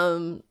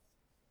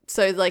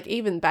 So like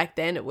even back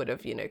then it would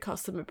have,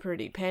 cost them a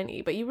pretty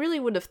penny, but you really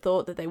would have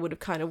thought that they would have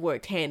kind of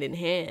worked hand in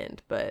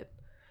hand.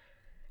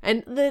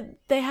 And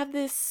they have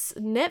this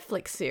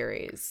Netflix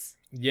series.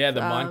 Yeah, the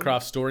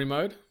Minecraft story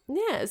mode.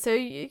 Yeah, so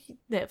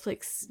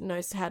Netflix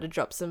knows how to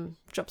drop some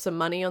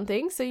money on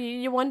things. So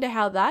you wonder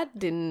how that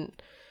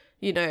didn't,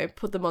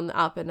 put them on the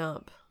up and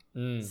up.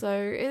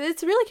 So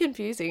it's really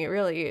confusing. It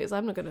really is.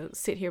 I'm not going to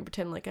sit here and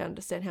pretend like I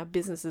understand how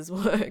businesses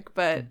work,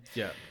 but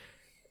yeah.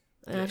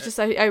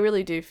 I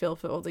really do feel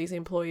for all these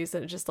employees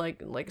that are just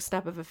like a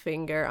snap of a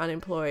finger,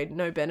 unemployed,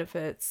 no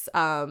benefits.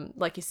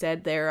 Like you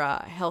said, their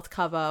health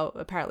cover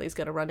apparently is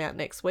going to run out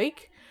next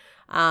week.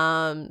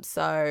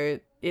 So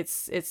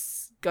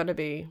it's gonna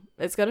be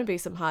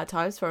some hard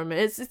times for them.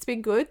 It's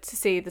been good to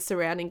see the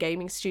surrounding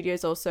gaming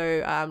studios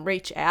also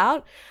reach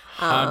out.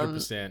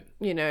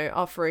 100%.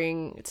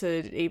 Offering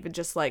to even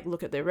just like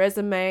look at their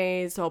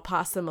resumes or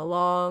pass them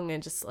along,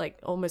 and just like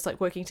almost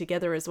like working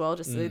together as well,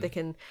 just so they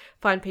can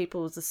find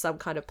people as some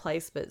kind of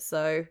placement.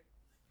 So,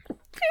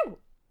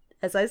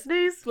 as I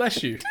sneeze,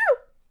 bless you,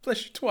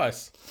 bless you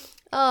twice.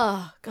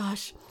 Oh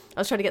gosh, I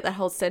was trying to get that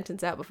whole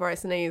sentence out before I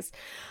sneeze.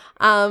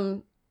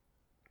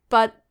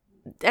 But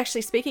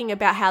actually, speaking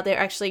about how they're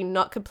actually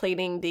not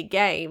completing the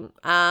game,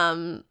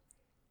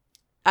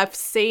 I've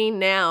seen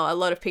now a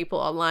lot of people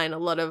online, a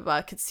lot of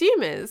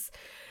consumers,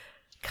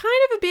 kind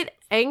of a bit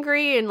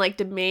angry and like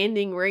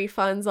demanding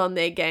refunds on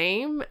their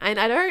game. And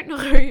I don't know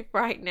if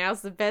right now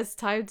is the best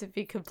time to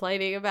be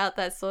complaining about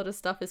that sort of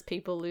stuff as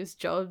people lose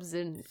jobs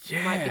and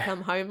might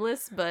become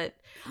homeless. But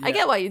I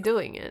get why you're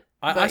doing it.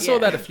 I saw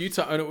that a few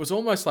times, and it was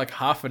almost like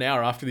half an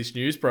hour after this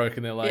news broke,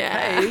 and they're like,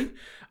 hey,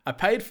 I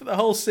paid for the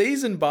whole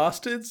season,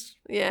 bastards.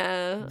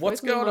 Yeah.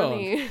 What's going on?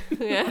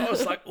 Yeah. I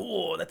was like,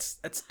 oh, that's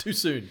too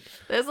soon.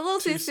 There's a little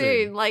too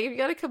soon. Like, if you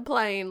got to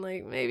complain,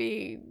 like,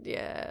 maybe,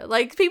 yeah.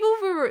 Like, people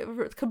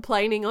were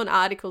complaining on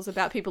articles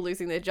about people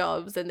losing their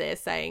jobs, and they're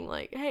saying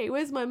like, "Hey,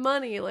 where's my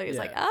money?" Like it's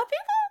like,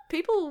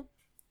 people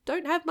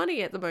don't have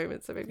money at the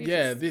moment, so maybe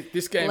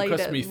this game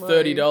cost me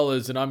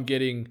 $30 and I'm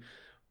getting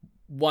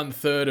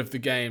 1/3 of the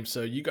game,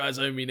 so you guys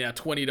owe me now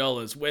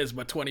 $20. Where's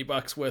my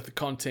 $20 worth of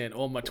content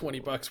or my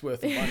 $20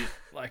 worth of money?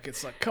 Like,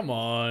 it's like, come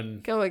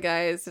on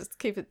guys, just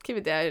keep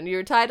it down.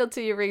 You're entitled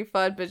to your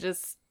refund, but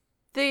just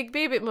be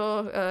a bit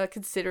more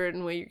considerate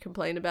when you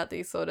complain about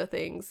these sort of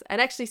things.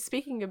 And actually,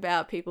 speaking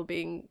about people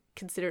being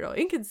considerate or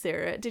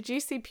inconsiderate, did you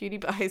see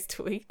PewDiePie's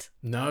tweet?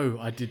 No,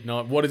 I did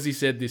not. What has he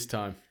said this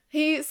time?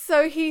 He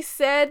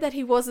said that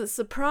he wasn't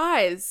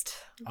surprised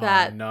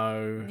that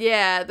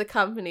the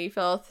company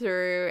fell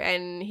through,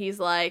 and he's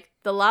like,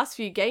 the last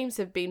few games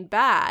have been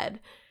bad,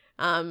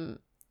 and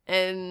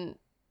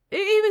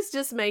he was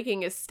just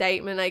making a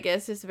statement, I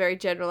guess, just a very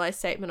generalized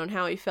statement on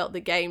how he felt the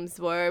games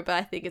were. But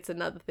I think it's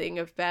another thing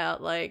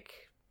about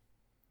like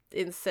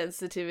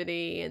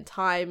insensitivity and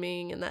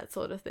timing and that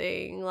sort of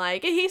thing.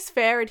 Like, he's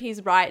fair and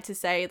he's right to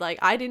say like,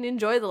 I didn't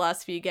enjoy the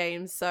last few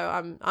games,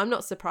 so I'm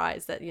not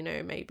surprised that, you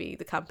know, maybe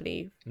the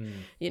company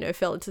you know,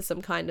 fell into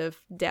some kind of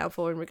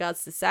downfall in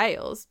regards to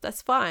sales.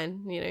 That's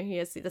fine, you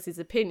know, that's his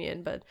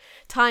opinion. But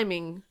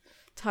timing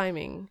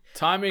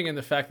and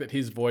the fact that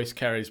his voice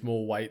carries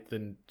more weight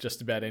than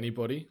just about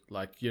anybody,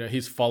 like, you know,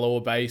 his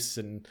follower base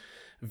and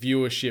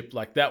viewership,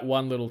 like that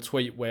one little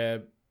tweet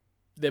where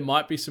there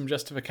might be some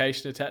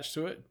justification attached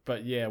to it,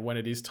 but yeah, when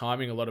it is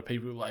timing, a lot of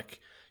people like,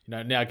 you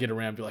know, now get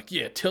around and be like,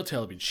 yeah,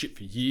 Telltale have been shit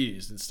for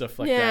years and stuff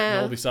like that,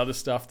 and all this other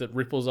stuff that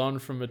ripples on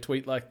from a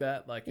tweet like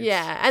that. Like,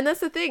 and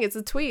that's the thing, it's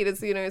a tweet,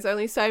 it's, you know, it's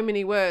only so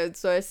many words,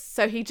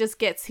 so he just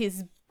gets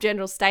his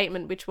general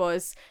statement, which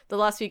was the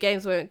last few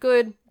games weren't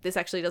good, this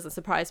actually doesn't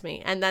surprise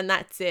me, and then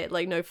that's it,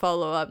 like no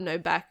follow-up, no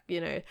back,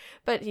 you know.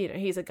 But, you know,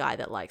 he's a guy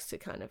that likes to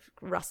kind of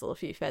rustle a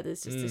few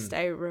feathers just to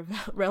stay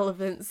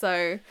relevant,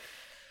 so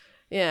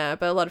yeah.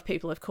 But a lot of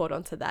people have caught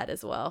on to that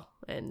as well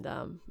and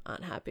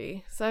aren't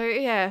happy. So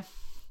yeah,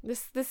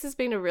 this has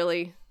been a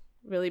really,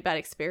 really bad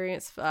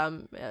experience,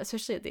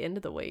 especially at the end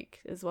of the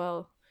week as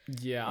well.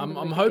 Yeah,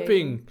 I'm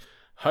hoping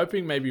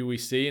maybe we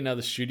see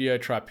another studio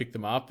try pick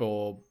them up,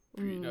 or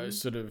you know,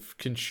 sort of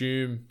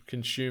consume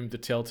the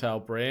Telltale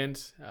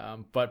brand.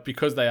 But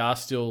because they are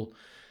still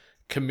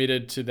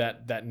committed to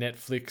that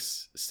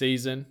Netflix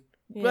season,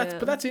 but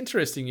that's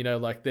interesting. You know,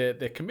 like they're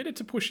committed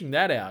to pushing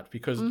that out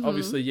because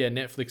obviously,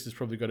 Netflix has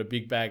probably got a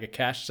big bag of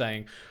cash,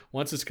 saying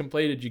once it's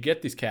completed, you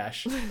get this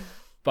cash.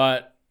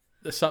 But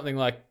something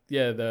like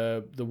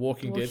the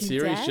Walking Dead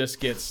series just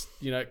gets,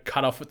 you know,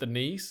 cut off at the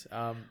knees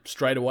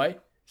straight away.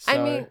 So,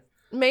 I mean,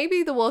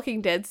 maybe the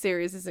Walking Dead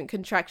series isn't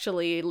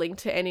contractually linked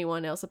to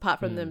anyone else apart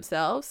from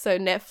themselves. So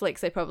Netflix,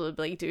 they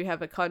probably do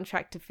have a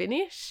contract to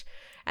finish.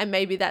 And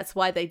maybe that's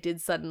why they did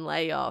sudden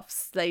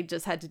layoffs. They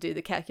just had to do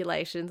the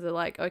calculations. They're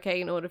like,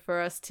 okay, in order for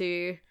us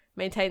to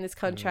maintain this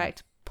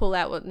contract, pull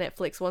out what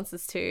Netflix wants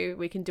us to,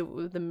 we can do it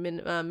with the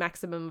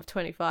maximum of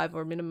 25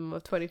 or a minimum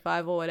of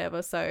 25 or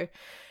whatever. So,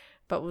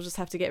 but we'll just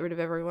have to get rid of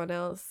everyone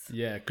else.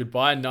 Yeah,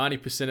 goodbye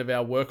 90% of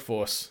our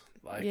workforce.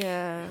 Like,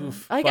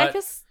 oof. I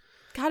guess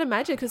can't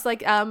imagine, because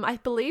like I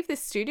believe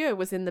this studio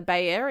was in the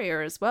Bay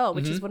Area as well,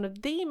 which is one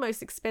of the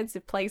most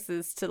expensive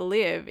places to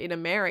live in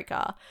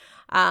America.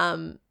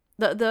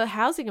 The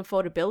housing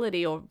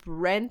affordability or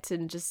rent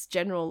and just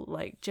general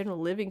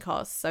living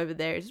costs over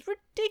there is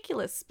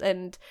ridiculous.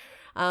 And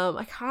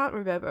I can't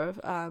remember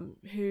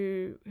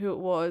who it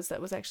was that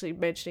was actually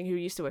mentioning, who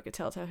used to work at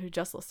Telltale, who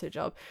just lost her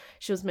job.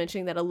 She was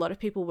mentioning that a lot of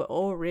people were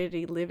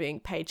already living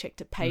paycheck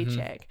to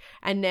paycheck,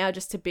 and now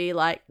just to be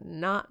like,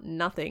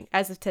 nothing.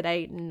 As of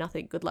today,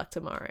 nothing. Good luck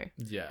tomorrow.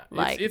 Yeah,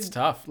 like it's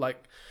tough.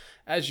 Like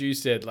as you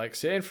said, like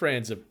San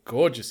Fran's a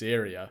gorgeous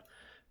area,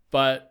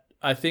 but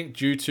I think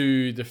due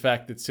to the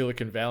fact that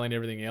Silicon Valley and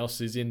everything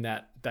else is in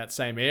that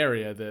same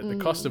area, the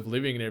cost of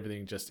living and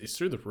everything just is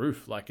through the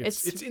roof. Like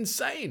it's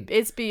insane.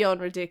 It's beyond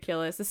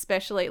ridiculous,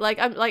 especially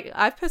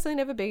I've personally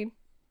never been,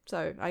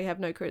 so I have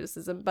no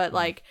criticism, but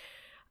like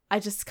I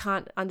just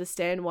can't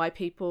understand why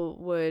people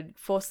would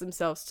force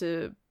themselves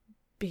to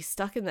be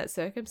stuck in that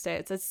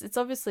circumstance. It's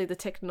obviously the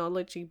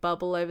technology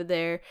bubble over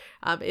there.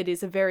 It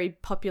is a very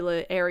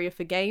popular area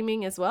for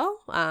gaming as well.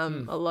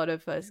 A lot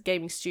of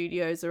gaming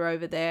studios are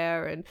over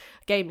there, and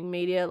gaming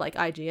media like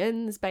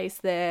IGN is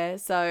based there.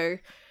 So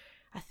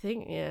I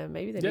think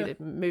maybe they need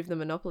to move the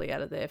monopoly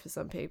out of there for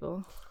some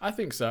people. I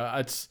think so.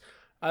 I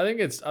think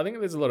there's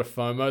a lot of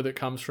FOMO that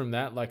comes from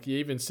that. Like you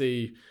even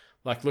see,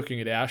 like looking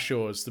at our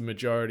shores, the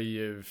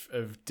majority of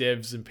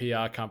devs and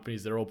PR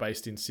companies, they're all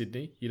based in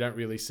Sydney. You don't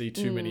really see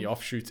too many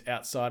offshoots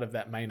outside of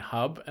that main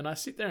hub. And I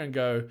sit there and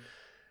go,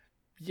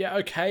 yeah,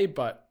 okay,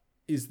 but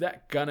is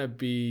that going to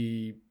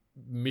be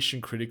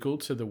mission critical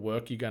to the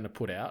work you're going to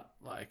put out?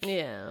 Like,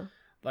 yeah.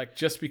 Like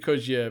just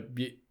because you're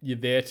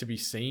there to be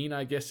seen,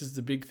 I guess, is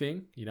the big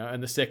thing, you know.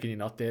 And the second you're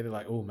not there, they're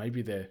like, oh,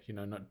 maybe they're, you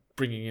know, not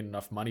bringing in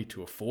enough money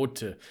to afford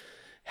to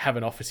have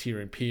an office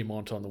here in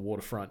Piermont on the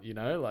waterfront, you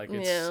know. Like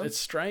it's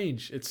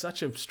strange. It's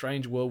such a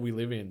strange world we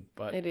live in,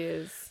 but it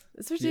is.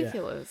 It's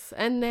ridiculous.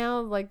 And now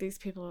like these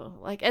people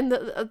are like, and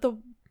the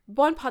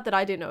one part that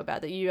I didn't know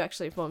about that you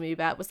actually informed me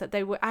about was that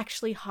they were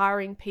actually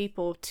hiring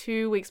people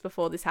 2 weeks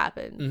before this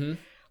happened.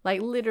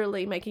 Like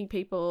literally making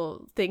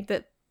people think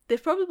that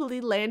they've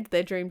probably landed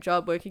their dream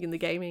job working in the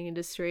gaming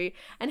industry.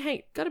 And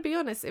hey, gotta be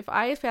honest, if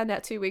I found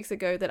out 2 weeks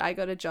ago that I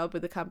got a job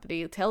with the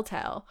company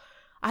Telltale,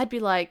 I'd be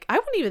like, I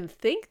wouldn't even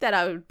think that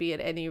I would be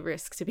at any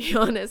risk, to be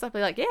honest. I'd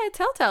be like, yeah,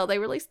 Telltale, they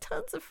release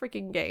tons of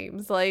freaking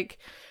games. Like,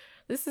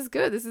 this is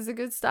good. This is a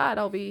good start.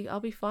 I'll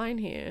be fine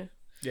here.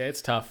 Yeah,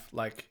 it's tough.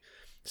 Like,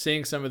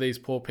 seeing some of these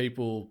poor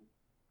people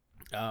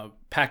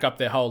pack up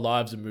their whole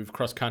lives and move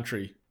cross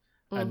country,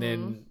 and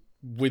then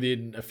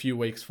within a few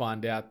weeks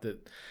find out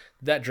that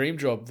that dream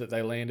job that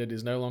they landed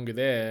is no longer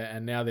there,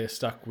 and now they're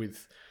stuck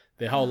with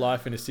their whole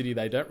life in a city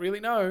they don't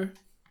really know,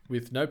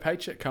 with no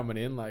paycheck coming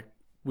in. Like,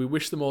 we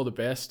wish them all the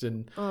best.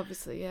 And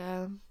obviously,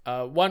 yeah.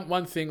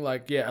 One thing,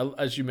 like, yeah,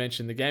 as you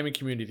mentioned, the gaming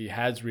community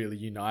has really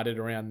united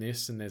around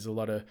this, and there's a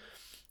lot of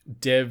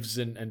devs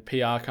and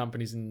PR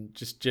companies and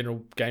just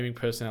general gaming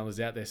personalities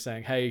out there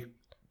saying, hey,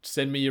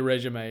 send me your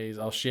resumes.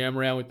 I'll share them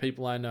around with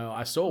people I know.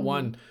 I saw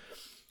one,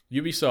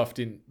 Ubisoft,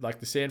 in like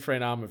the San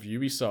Fran arm of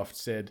Ubisoft,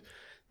 said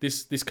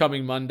this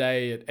coming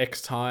Monday at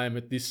X time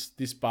at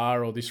this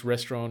bar or this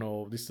restaurant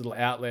or this little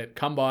outlet,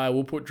 come by,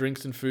 we'll put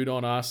drinks and food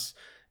on us.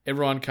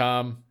 Everyone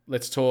come,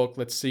 let's talk,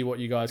 let's see what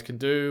you guys can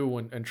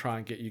do and try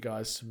and get you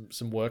guys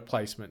some work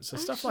placements. So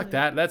stuff like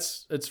that,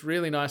 it's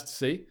really nice to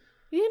see.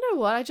 You know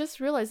what? I just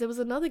realized there was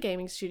another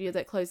gaming studio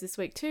that closed this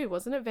week too,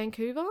 wasn't it?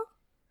 Vancouver?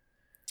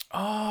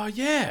 Oh,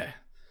 yeah.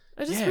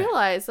 I just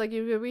realized, like,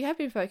 we have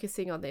been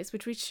focusing on this,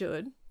 which we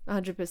should,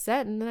 100%.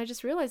 And then I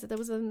just realized that there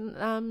was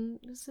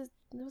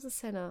a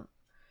center.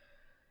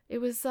 It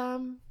was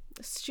a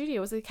studio.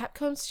 Was it a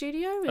Capcom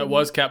studio? It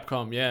was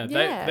Capcom,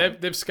 yeah.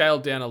 They've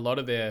scaled down a lot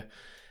of their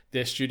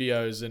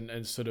studios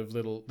and sort of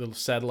little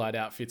satellite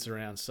outfits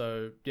around.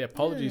 So yeah,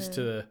 apologies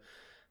to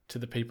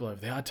the people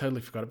over there. I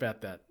totally forgot about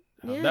that.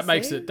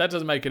 That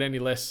doesn't make it any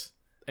less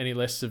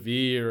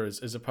severe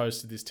as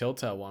opposed to this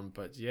Telltale one.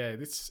 But yeah,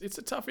 it's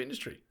a tough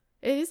industry.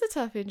 It is a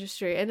tough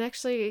industry, and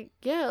actually,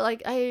 yeah,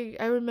 like I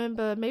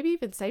remember maybe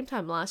even same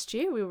time last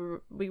year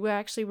we were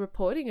actually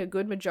reporting a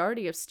good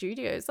majority of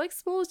studios, like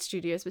smaller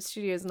studios, but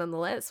studios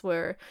nonetheless,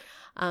 were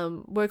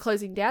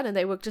closing down, and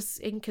they were just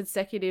in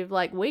consecutive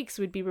like weeks.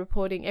 We'd be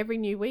reporting every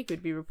new week.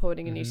 We'd be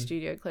reporting a new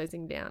studio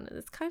closing down, and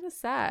it's kind of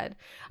sad.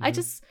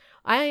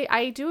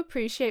 I do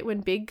appreciate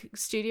when big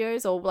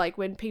studios or like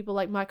when people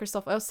like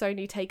Microsoft or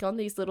Sony take on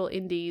these little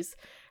indies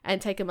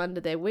and take them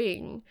under their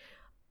wing.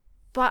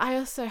 But I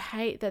also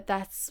hate that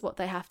that's what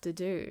they have to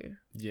do.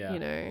 Yeah. You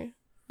know,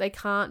 they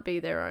can't be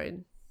their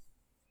own.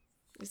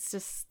 It's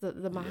just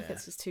the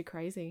market's just too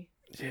crazy.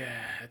 Yeah,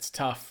 it's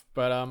tough.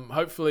 But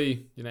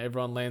hopefully, you know,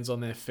 everyone lands on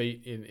their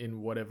feet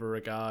in whatever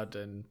regard.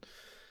 And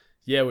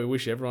yeah, we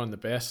wish everyone the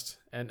best.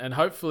 And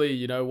hopefully,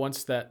 you know,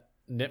 once that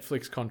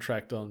Netflix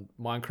contract on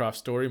Minecraft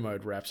story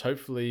mode wraps,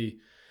 hopefully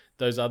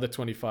those other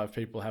 25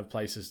 people have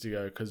places to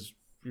go. Because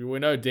we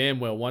know damn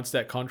well once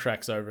that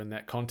contract's over and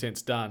that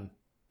content's done,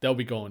 they'll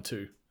be gone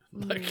too.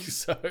 Like,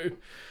 so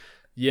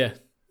yeah,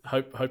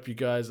 hope you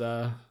guys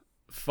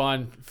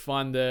find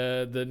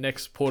the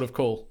next port of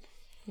call.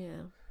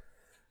 Yeah.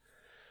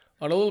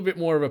 On a little bit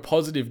more of a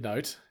positive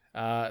note,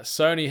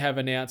 Sony have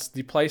announced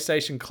the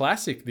PlayStation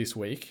Classic this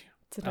week.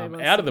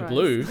 Out of the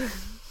blue.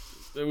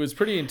 It was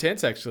pretty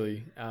intense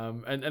actually.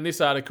 And this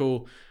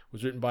article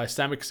was written by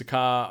Samik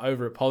Sakar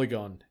over at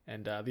Polygon.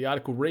 And the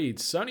article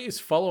reads, Sony is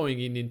following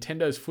in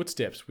Nintendo's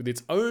footsteps with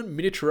its own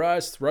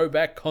miniaturized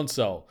throwback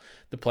console,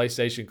 the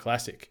PlayStation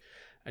Classic.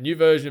 A new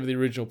version of the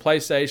original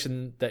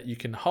PlayStation that you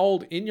can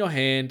hold in your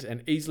hand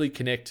and easily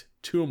connect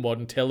to a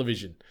modern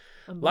television.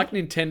 Like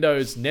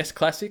Nintendo's NES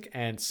Classic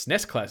and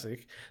SNES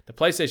Classic, the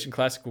PlayStation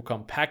Classic will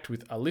come packed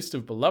with a list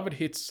of beloved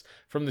hits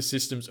from the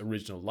system's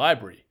original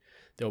library.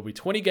 There will be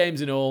 20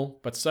 games in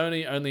all, but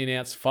Sony only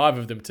announced 5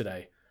 of them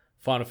today.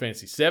 Final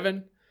Fantasy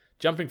VII,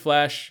 Jumping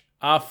Flash,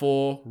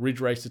 R4,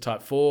 Ridge Racer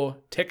Type 4,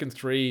 Tekken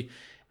 3,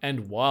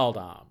 and Wild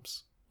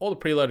Arms. All the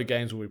preloaded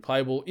games will be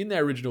playable in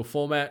their original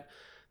format,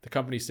 the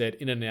company said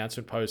in an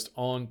announcement post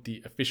on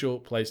the official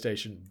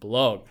PlayStation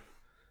blog.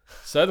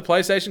 So the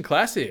PlayStation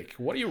Classic,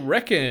 what do you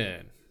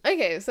reckon?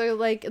 Okay, so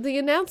like the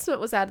announcement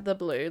was out of the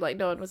blue, like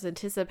no one was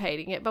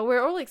anticipating it, but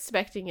we're all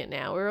expecting it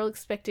now. We're all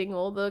expecting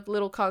all the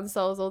little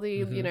consoles, all the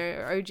you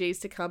know OGs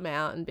to come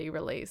out and be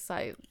released.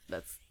 I'm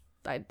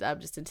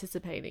just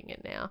anticipating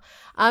it now.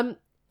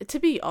 To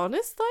be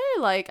honest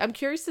though, like I'm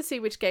curious to see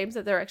which games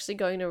that they're actually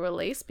going to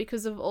release,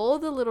 because of all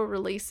the little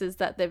releases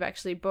that they've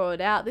actually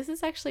brought out, this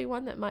is actually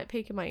one that might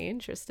pique my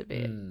interest a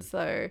bit.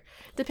 So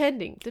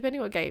depending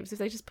what games, if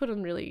they just put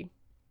on really,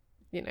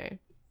 you know,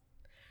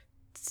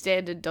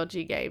 standard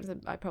dodgy games,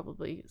 I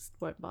probably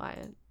won't buy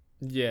it.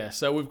 Yeah,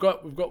 so we've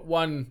got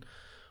one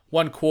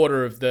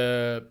quarter of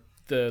the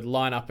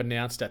lineup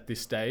announced at this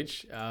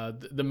stage.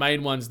 The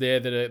main ones there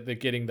that are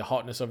getting the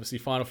hotness, obviously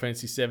Final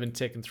Fantasy VII,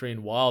 Tekken 3,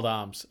 and Wild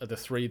Arms are the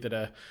 3 that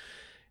are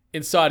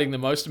inciting the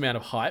most amount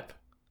of hype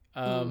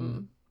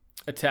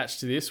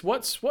attached to this.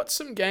 What's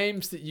some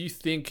games that you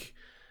think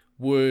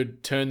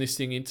would turn this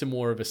thing into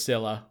more of a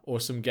seller, or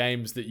some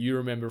games that you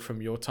remember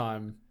from your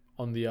time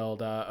on the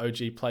old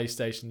OG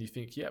PlayStation. You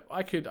think, yep,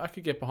 I could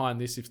get behind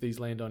this if these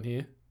land on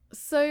here.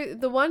 So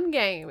the one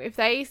game, if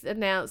they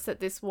announce that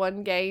this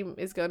one game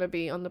is going to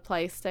be on the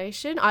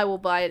PlayStation, I will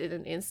buy it in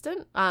an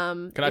instant.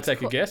 Can I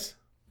take a guess?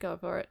 Go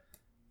for it.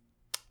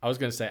 I was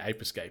going to say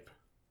Ape Escape.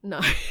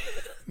 No.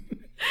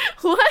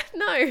 What?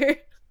 No.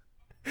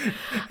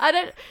 I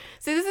don't.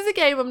 So this is a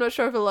game I'm not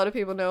sure if a lot of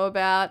people know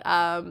about.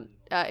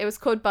 It was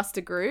called Bust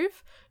a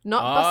Groove,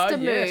 not Bust a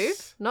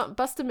Move, not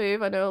Bust a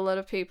Move. I know a lot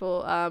of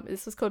people.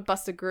 This was called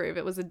Bust a Groove.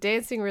 It was a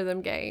dancing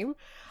rhythm game.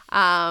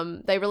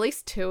 They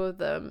released 2 of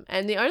them,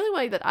 and the only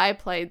way that I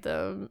played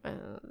them,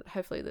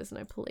 hopefully there's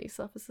no police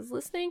officers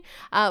listening,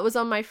 was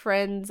on my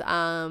friend's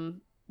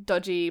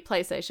dodgy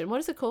PlayStation. What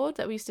is it called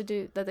that they used to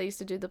do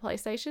the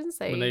PlayStations?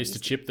 When they used to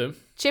chip them.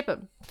 Chip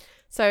them.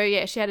 So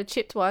yeah, she had a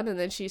chipped one, and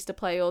then she used to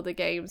play all the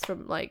games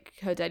from like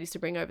her dad used to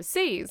bring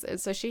overseas, and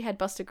so she had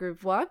Buster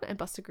Groove 1 and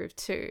Buster Groove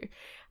 2.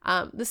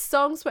 The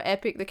songs were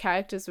epic, the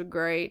characters were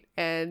great,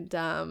 and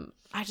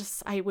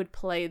I would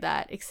play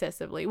that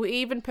excessively. We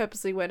even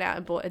purposely went out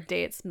and bought a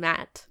dance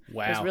mat.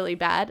 Wow. It was really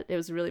bad.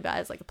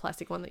 It's like a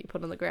plastic one that you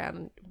put on the ground,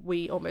 and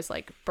we almost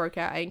like broke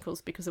our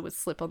ankles because it would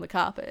slip on the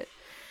carpet.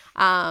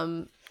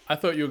 I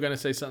thought you were going to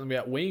say something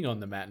about weeing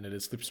on the mat and it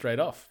had slipped straight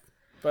off.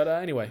 But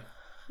anyway.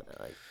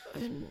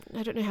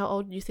 I don't know how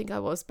old you think I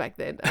was back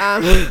then.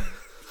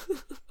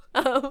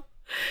 So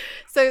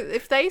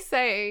if they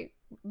say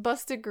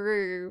Buster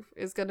Groove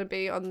is going to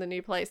be on the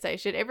new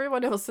PlayStation,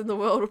 everyone else in the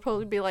world will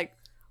probably be like,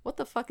 what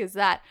the fuck is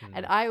that?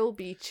 And I will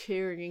be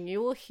cheering.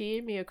 You will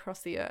hear me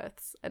across the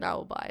earths, and I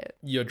will buy it.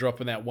 You're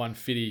dropping that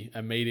 150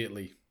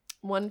 immediately.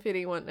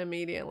 150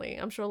 immediately.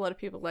 I'm sure a lot of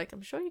people are like,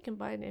 I'm sure you can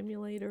buy an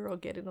emulator or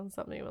get it on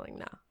something. We're like,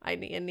 nah, I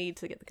need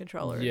to get the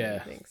controller and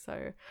everything.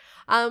 So,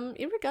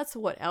 in regards to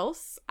what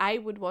else I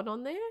would want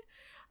on there,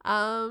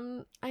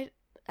 I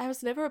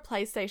was never a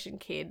PlayStation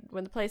kid.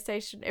 When the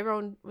PlayStation,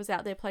 everyone was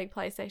out there playing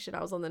PlayStation,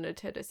 I was on the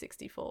Nintendo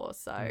 64.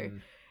 So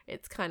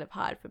it's kind of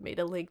hard for me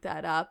to link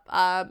that up.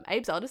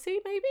 Abe's Odyssey,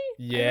 maybe?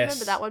 Yes. I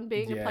remember that one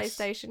being a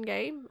PlayStation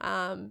game.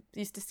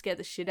 Used to scare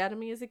the shit out of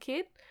me as a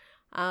kid.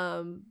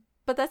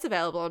 But that's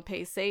available on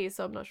PC,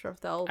 so I'm not sure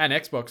if they'll... And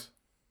Xbox.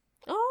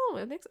 Oh,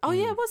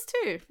 yeah, it was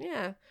too.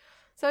 Yeah.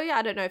 So, yeah,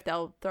 I don't know if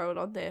they'll throw it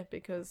on there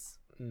because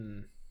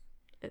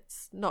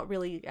it's not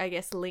really, I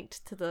guess,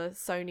 linked to the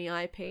Sony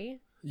IP.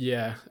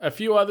 Yeah. A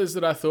few others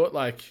that I thought,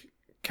 like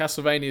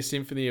Castlevania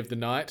Symphony of the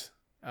Night,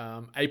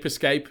 Ape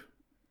Escape,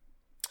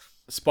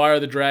 Spyro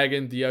the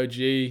Dragon, the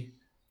OG,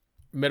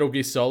 Metal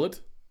Gear Solid.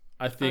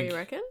 I think... Oh, you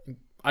reckon?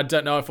 I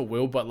don't know if it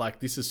will, but like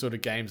this is sort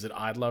of games that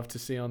I'd love to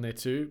see on there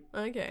too.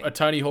 Okay. A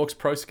Tony Hawk's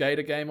Pro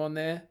Skater game on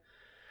there.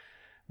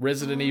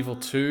 Resident Evil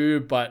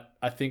 2, but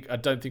I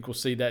don't think we'll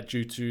see that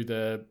due to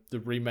the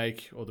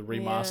remake or the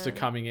remaster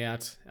coming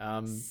out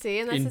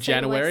in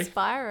January. Like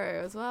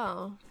Spyro as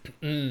well.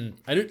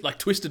 I do like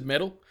Twisted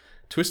Metal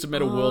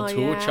World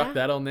Tour. Yeah. Chuck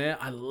that on there.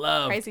 I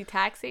love Crazy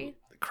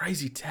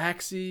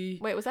Taxi.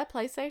 Wait, was that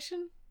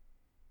PlayStation?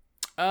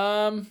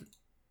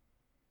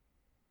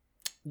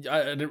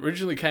 It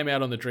originally came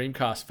out on the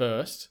Dreamcast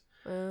first,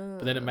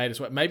 but then it made its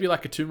way. Maybe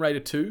like a Tomb Raider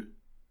 2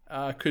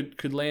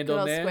 could land Good on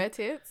old there. Square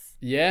tits.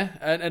 Yeah,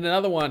 and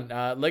another one,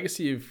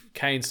 Legacy of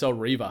Kain Soul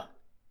Reaver.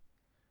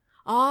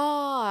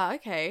 Oh,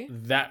 okay.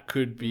 That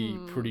could be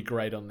pretty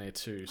great on there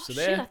too. So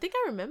there. Shit, I think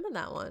I remember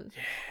that one.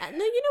 Yeah.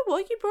 No, you know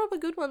what? You brought up a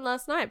good one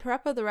last night.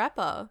 Parappa the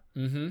Rapper.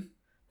 Mm-hmm.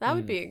 That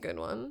would be a good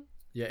one.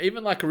 Yeah,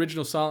 even like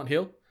original Silent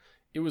Hill.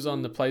 It was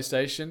on the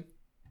PlayStation.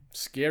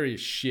 Scary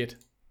as shit.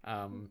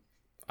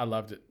 I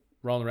loved it.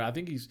 Rolling around. I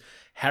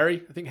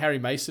think Harry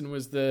Mason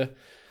was the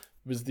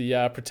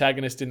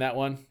protagonist in that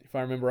one, if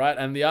I remember right.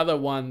 And the other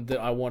one that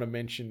I want to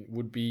mention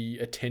would be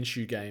a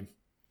Tenchu game.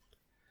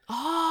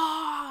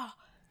 Oh,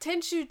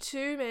 Tenchu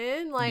 2,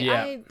 man. Like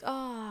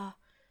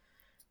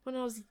when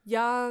I was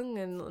young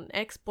and an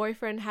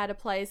ex-boyfriend had a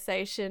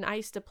PlayStation, I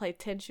used to play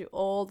Tenchu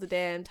all the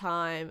damn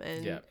time,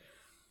 and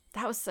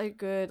that was so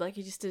good. Like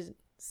you just to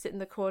sit in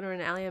the corner in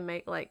an alley and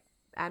make like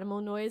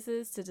animal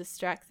noises to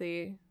distract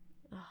the.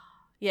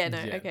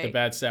 Okay. The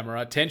bad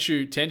samurai.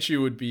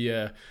 Tenchu would be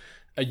a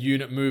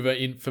unit mover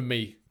in for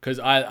me because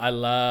I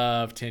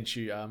love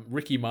Tenchu.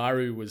 Ricky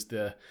Maru was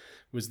the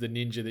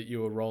ninja that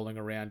you were rolling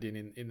around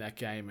in that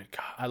game, and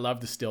God, I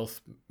love the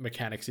stealth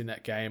mechanics in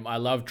that game. I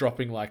love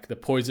dropping like the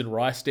poison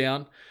rice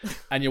down,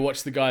 and you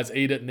watch the guys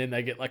eat it, and then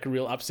they get like a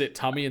real upset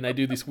tummy, and they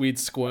do this weird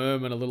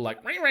squirm and a little like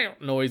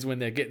noise when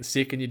they're getting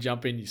sick, and you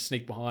jump in, you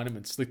sneak behind them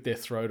and slit their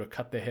throat or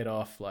cut their head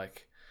off,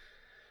 like.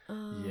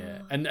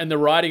 Yeah, and the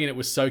writing in it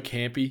was so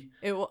campy.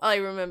 I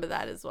remember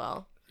that as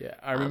well. Yeah,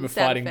 I remember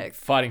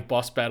fighting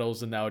boss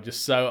battles, and they were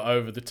just so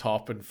over the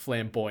top and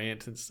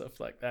flamboyant and stuff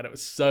like that. It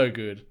was so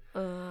good.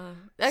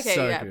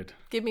 Good.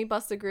 Give me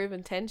Buster Groove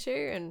and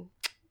Tenchu, and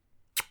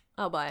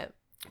I'll buy it.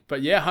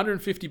 But yeah,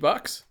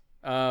 $150.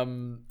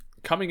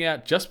 Coming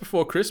out just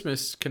before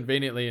Christmas,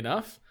 conveniently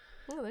enough.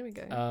 Oh, there we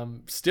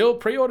go. Still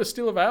pre-order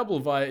still available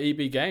via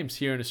EB Games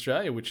here in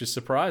Australia, which is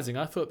surprising.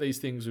 I thought these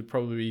things would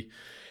probably be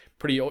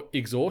pretty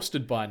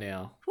exhausted by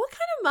now. What kind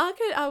of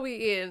market are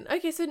we in?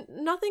 Okay, so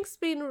nothing's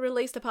been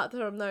released apart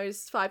from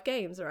those 5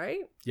 games, right?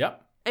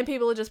 Yep. And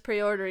people are just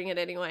pre-ordering it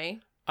anyway.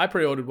 I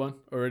pre-ordered one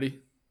already.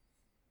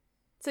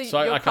 So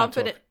I you're can't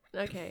confident.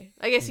 Okay.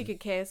 I guess you could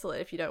cancel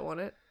it if you don't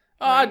want it.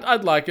 Oh, Right.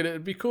 I'd like it.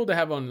 It'd be cool to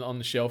have on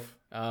the shelf.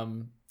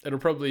 It'll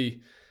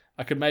probably...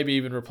 I could maybe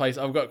even replace...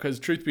 Because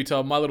truth be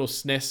told, my little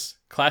SNES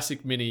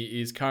Classic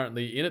Mini is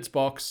currently in its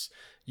box,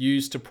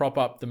 used to prop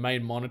up the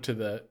main monitor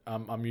that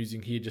I'm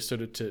using here, just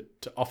sort of to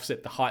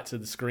offset the heights of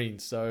the screen.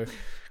 So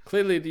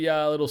clearly the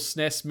little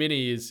SNES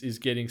Mini is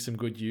getting some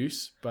good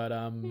use. But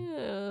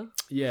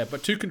yeah,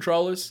 but 2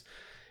 controllers,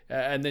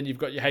 and then you've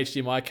got your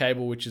HDMI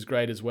cable, which is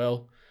great as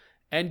well.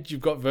 And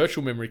you've got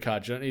virtual memory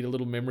cards. You don't need a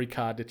little memory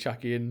card to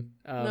chuck in.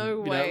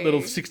 No way.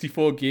 Little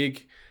 64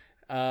 gig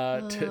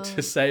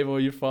to save all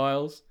your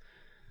files.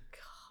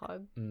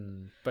 God.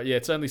 But yeah,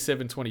 it's only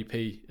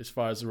 720p as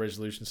far as the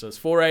resolution. So it's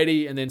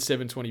 480 and then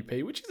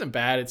 720p, which isn't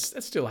bad.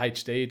 That's still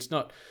HD. It's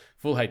not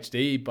full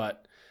HD,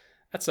 but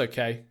that's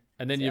okay.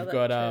 And then you've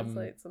got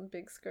translates on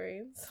big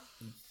screens.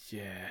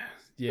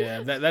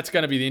 Yeah. That's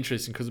going to be the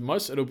interesting,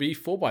 because it'll be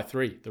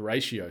 4:3 the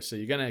ratio. So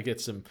you're going to get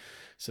some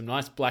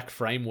nice black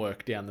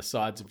framework down the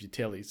sides of your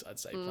tellies, I'd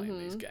say, playing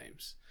these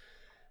games.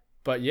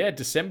 But yeah,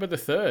 December the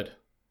 3rd,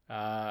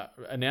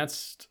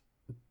 announced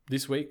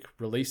this week,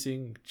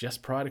 releasing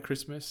just prior to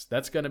Christmas.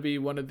 That's going to be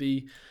one of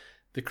the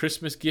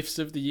Christmas gifts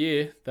of the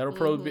year. That'll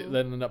probably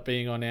end up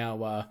being on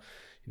our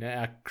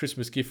our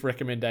Christmas gift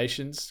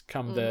recommendations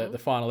come the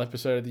final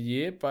episode of the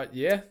year. But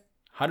yeah,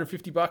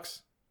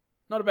 $150,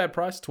 not a bad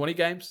price. 20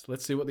 games.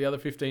 Let's see what the other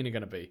 15 are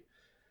going to be.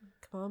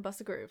 Come on,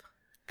 bust a groove.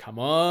 Come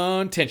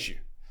on, Tenshu.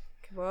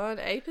 Come on,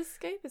 Ape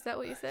Escape? Is that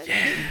what you said?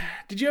 Yeah.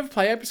 Did you ever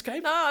play Ape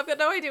Escape? No, I've got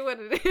no idea what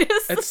it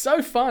is. It's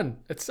so fun.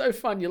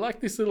 You're like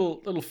this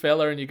little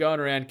fella, and you're going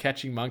around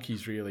catching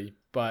monkeys, really.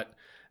 But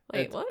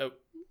Wait, what?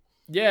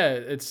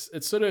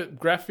 It's sort of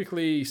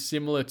graphically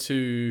similar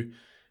to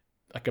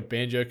like a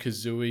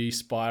Banjo-Kazooie,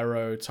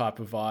 Spyro type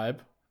of vibe.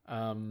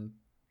 And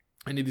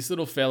you're this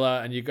little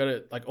fella, and you got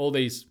it like all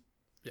these,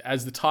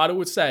 as the title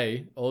would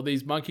say, all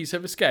these monkeys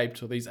have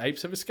escaped, or these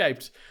apes have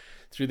escaped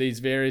through these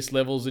various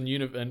levels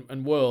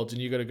and worlds,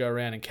 and you got to go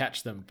around and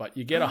catch them. But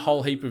you get a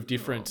whole heap of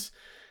different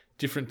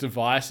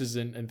devices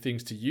and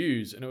things to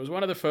use. And it was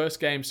one of the first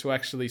games to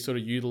actually sort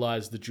of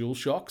utilize the dual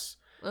shocks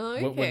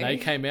when they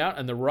came out,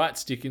 and the right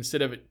stick,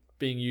 instead of it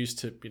being used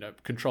to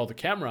control the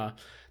camera,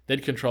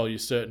 they'd control your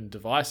certain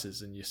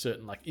devices and your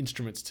certain like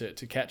instruments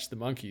to catch the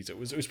monkeys. It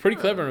was pretty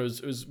clever. And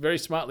it was very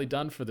smartly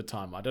done for the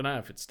time. I don't know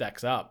if it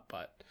stacks up,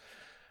 but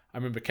I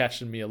remember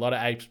catching me a lot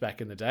of apes back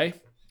in the day.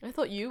 I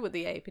thought you were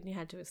the ape and you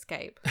had to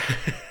escape.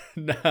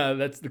 No,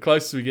 that's the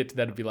closest we get to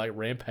that. Would be like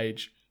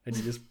Rampage, and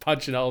you're just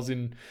punching holes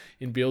in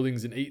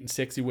buildings and eating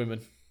sexy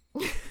women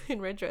in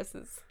red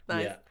dresses.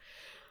 Nice. Yeah.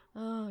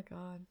 Oh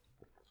God.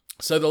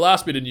 So the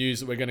last bit of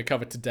news that we're going to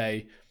cover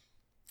today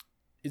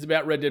is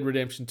about Red Dead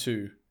Redemption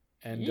 2,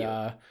 and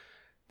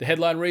the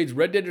headline reads: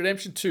 Red Dead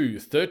Redemption 2,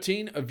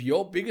 13 of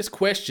your biggest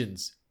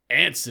questions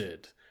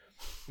answered.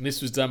 And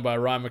this was done by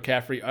Ryan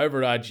McCaffrey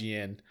over at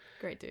IGN.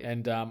 Great dude.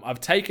 And I've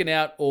taken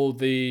out all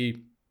the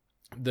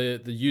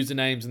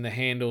usernames and the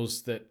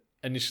handles that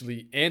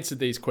initially answered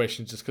these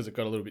questions, just because it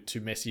got a little bit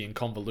too messy and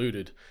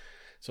convoluted.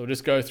 So I'll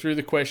just go through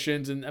the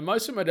questions, and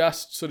most of them are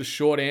just sort of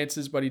short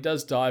answers, but he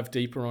does dive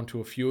deeper onto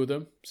a few of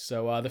them.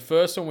 So the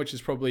first one, which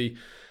is probably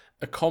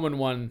a common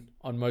one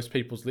on most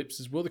people's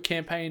lips, is: will the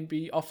campaign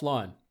be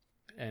offline?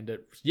 And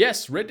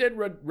yes, Red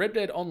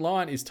Dead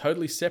Online is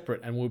totally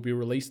separate and will be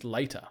released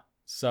later.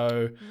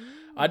 So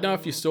I don't know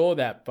if you saw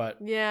that, but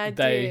yeah, I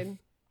did.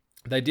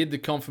 They did the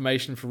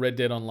confirmation for Red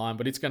Dead Online,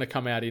 but it's going to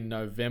come out in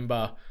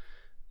November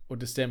or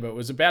December. It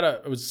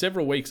was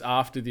several weeks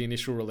after the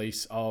initial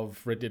release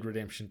of Red Dead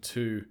Redemption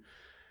 2.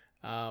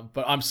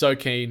 But I'm so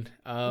keen.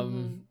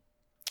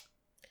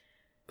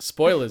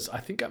 Spoilers, I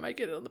think I may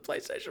get it on the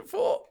PlayStation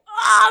 4.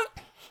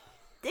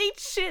 Eat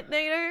shit,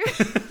 Nato.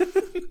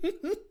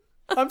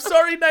 I'm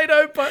sorry,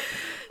 Nato, but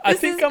I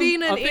think I'm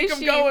been an issue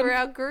I'm going. for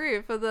our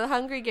group, for the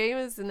Hungry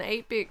Gamers and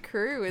 8-Bit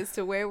crew, as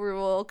to where we were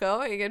all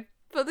going. And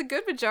for the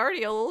good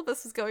majority, all of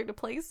us was going to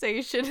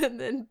PlayStation, and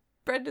then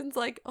Brendan's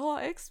like, "Oh,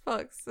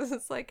 Xbox." And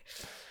it's like,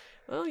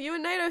 well, you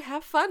and Nato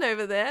have fun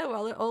over there,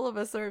 while all of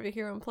us are over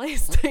here on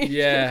PlayStation.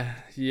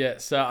 Yeah.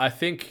 So I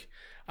think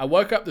I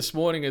woke up this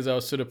morning as I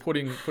was sort of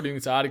putting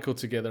this article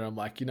together. I'm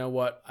like, you know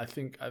what? I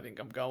think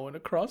I'm going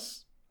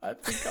across.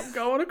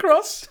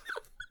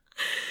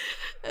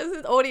 As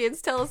an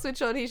audience, tell us which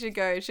one he should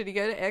go. Should he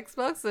go to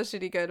Xbox or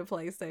should he go to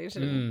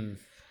PlayStation?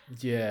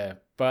 Yeah,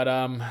 but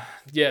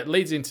it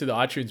leads into the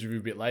iTunes review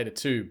a bit later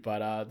too.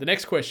 But the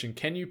next question: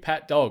 can you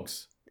pat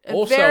dogs?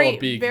 Also a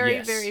big very,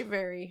 yes. very,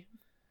 very,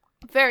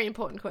 very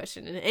important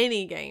question in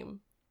any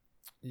game.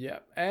 Yeah,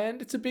 and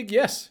it's a big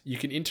yes. You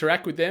can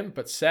interact with them,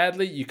 but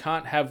sadly, you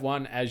can't have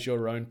one as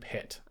your own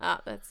pet.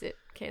 That's it.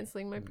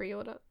 Cancelling my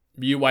pre-order.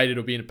 You wait,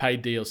 it'll be in a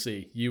paid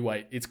DLC. You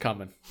wait, it's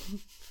coming.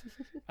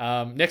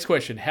 Next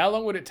question. How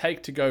long would it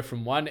take to go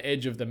from one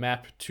edge of the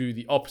map to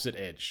the opposite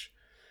edge?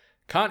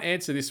 Can't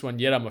answer this one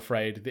yet, I'm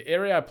afraid. The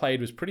area I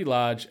played was pretty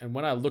large, and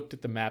when I looked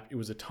at the map, it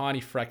was a tiny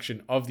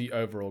fraction of the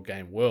overall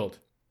game world.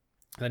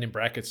 And then in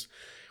brackets,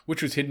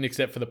 which was hidden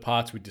except for the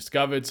parts we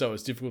discovered, so it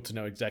was difficult to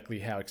know exactly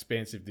how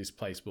expansive this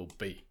place will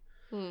be.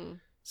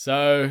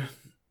 So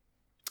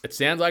it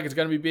sounds like it's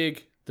going to be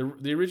big.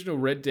 The original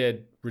Red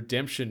Dead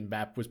Redemption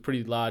map was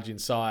pretty large in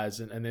size,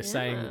 and they're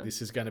saying that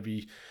this is going to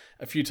be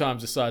a few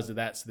times the size of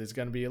that. So there's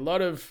going to be a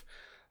lot of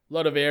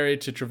area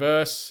to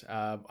traverse.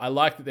 I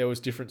like that there was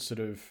different sort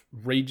of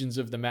regions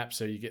of the map.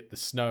 So you get the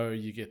snow,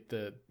 you get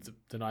the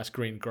nice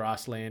green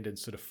grassland and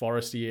sort of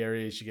foresty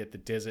areas. You get the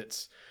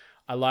deserts.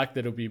 I like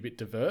that it'll be a bit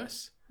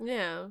diverse.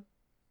 Yeah.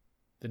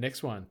 The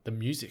next one, the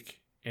music.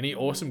 Any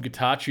awesome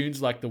guitar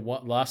tunes like the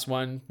last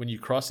one when you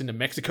cross into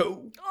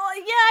Mexico? Oh,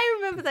 yeah, I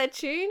remember that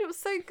tune. It was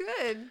so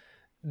good.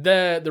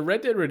 The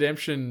Red Dead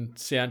Redemption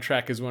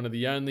soundtrack is one of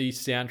the only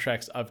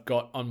soundtracks I've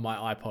got on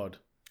my iPod.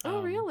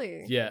 Oh,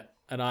 really? Yeah,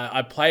 and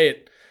I play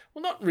it,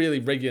 well, not really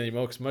regularly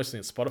anymore because mostly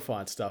on Spotify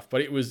and stuff,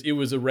 but it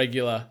was a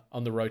regular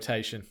on the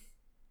rotation.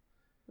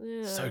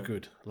 Yeah. So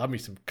good. Love me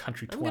some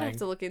country I'm twang. going to have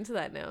to look into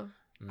that now.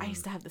 I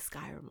used to have the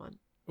Skyrim one.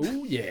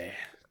 Oh, yeah.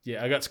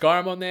 Yeah, I got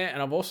Skyrim on there,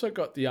 and I've also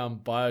got the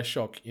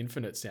BioShock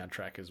Infinite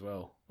soundtrack as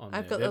well on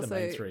I've there. got They're also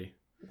the main three.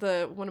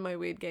 one of my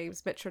weird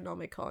games,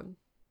 Metronomicon.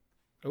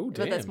 Oh,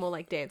 damn. But that's more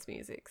like dance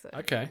music. So.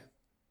 Okay.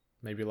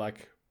 Maybe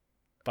like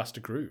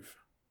Buster Groove.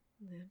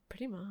 Yeah,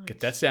 pretty much. Get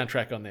that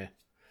soundtrack on there.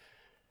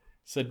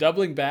 So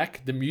doubling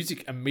back, the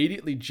music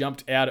immediately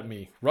jumped out at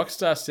me.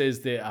 Rockstar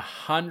says there are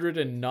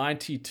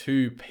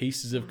 192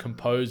 pieces of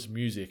composed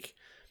music,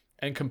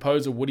 and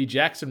composer Woody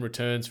Jackson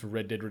returns for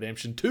Red Dead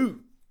Redemption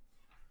 2.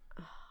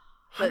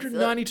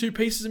 192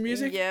 pieces of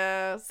music?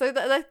 Yeah. So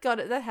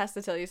that has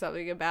to tell you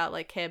something about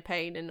like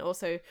campaign and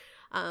also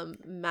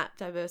map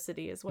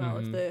diversity as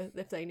well,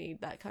 if they need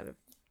that kind of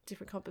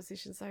different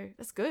composition. So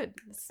that's good.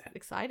 It's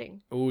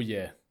exciting. Oh,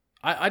 yeah.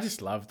 I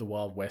just love the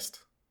Wild West.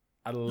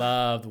 I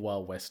love the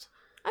Wild West.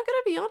 I've got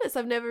to be honest,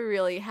 I've never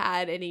really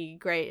had any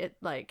great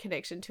like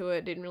connection to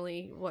it. Didn't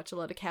really watch a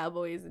lot of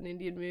cowboys and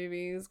Indian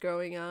movies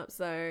growing up,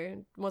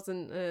 so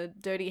wasn't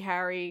Dirty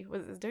Harry.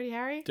 Was it Dirty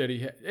Harry?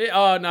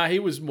 Oh, no, he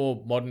was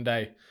more modern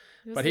day.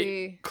 But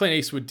the Clint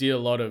Eastwood did a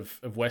lot of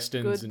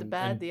westerns. Good, the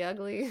Bad, the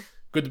Ugly.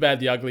 Good, the Bad,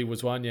 the Ugly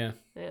was one, yeah.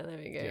 Yeah, there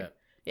we go. Yeah.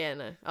 Yeah,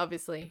 no,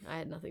 obviously I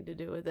had nothing to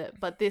do with it.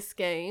 But this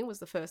game was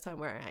the first time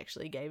where I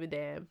actually gave a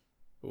damn.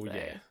 Oh, So-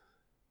 yeah.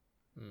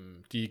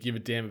 Do you give a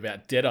damn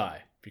about Deadeye?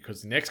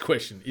 Because the next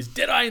question is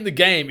Deadeye in the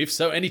game? If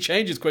so, any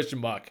changes? Question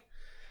mark.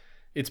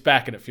 It's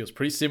back and it feels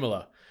pretty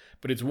similar,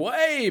 but it's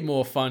way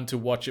more fun to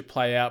watch it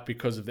play out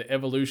because of the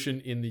evolution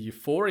in the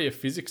Euphoria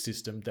physics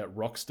system that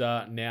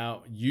Rockstar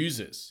now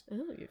uses.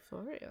 Oh,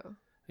 Euphoria.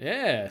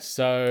 Yeah,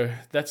 so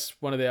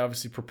that's one of their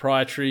obviously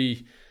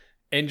proprietary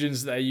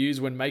engines that they use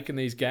when making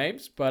these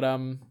games. But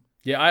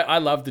yeah, I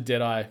love the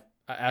Deadeye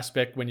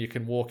aspect when you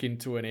can walk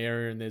into an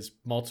area and there's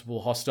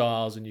multiple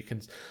hostiles and you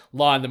can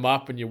line them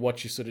up and you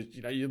watch your sort of,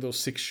 your little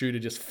 6-shooter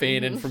just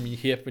fan in from your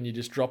hip and you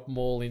just drop them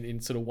all in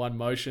sort of one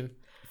motion.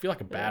 You feel like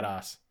a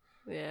badass.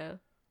 Yeah.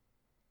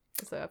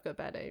 So I've got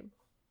bad aim.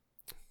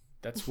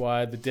 That's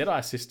why the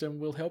Deadeye system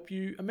will help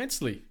you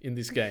immensely in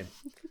this game.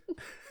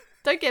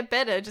 Don't get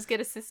better, just get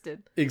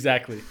assisted.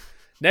 Exactly.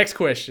 Next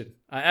question.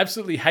 I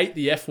absolutely hate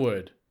the F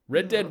word.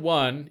 Red Dead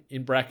 1,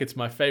 in brackets,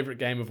 my favorite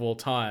game of all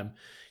time,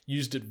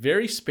 used it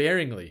very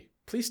sparingly.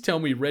 Please tell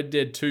me Red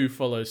Dead 2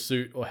 follows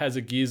suit or has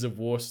a Gears of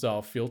War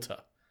style filter.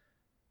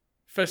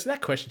 First,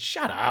 that question,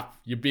 shut up,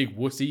 you big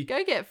wussy.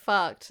 Go get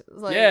fucked.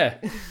 Like, Yeah.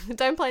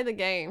 Don't play the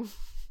game.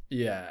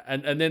 Yeah,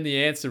 and then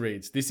the answer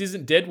reads, this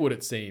isn't Deadwood,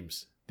 it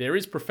seems. There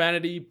is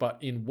profanity, but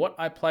in what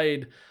I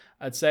played,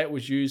 I'd say it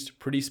was used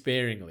pretty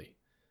sparingly.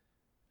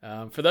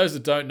 For those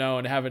that don't know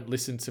and haven't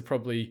listened to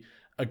probably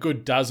a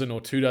good dozen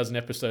or 24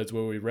 episodes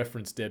where we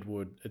reference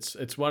Deadwood,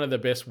 it's one of the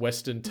best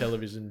Western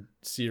television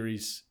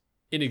series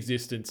in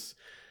existence.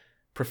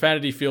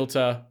 Profanity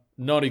filter,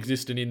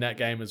 non-existent in that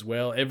game as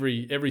well.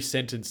 Every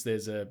sentence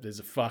there's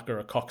a fuck or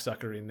a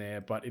cocksucker in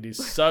there, but it is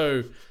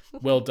so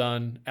well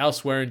done. Al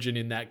Swearingen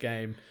in that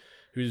game,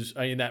 who's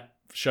in that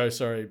show,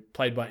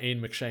 played by Ian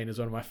McShane, is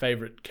one of my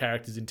favorite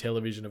characters in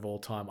television of all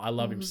time. I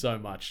love him so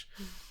much.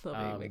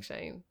 Love Ian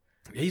McShane.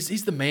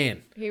 He's the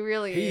man. He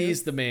really is. He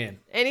is the man.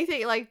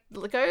 Anything like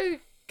go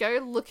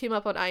look him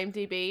up on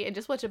IMDb and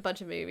just watch a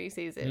bunch of movies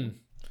he's in.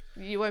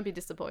 You won't be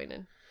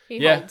disappointed.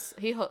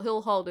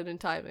 He'll hold an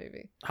entire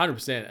movie.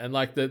 100%. And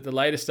like the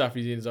latest stuff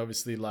he's in is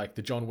obviously like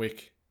the John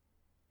Wick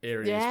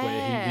areas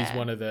where he's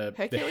one of the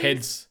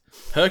heads.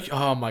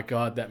 Oh my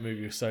god, that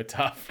movie was so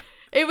tough.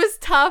 It was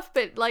tough,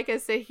 but like I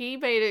said, he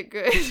made it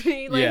good.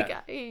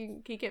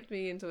 He kept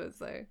me into it.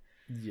 So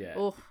yeah,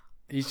 oof.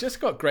 He's just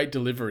got great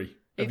delivery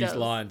of his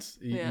lines.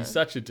 He's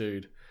such a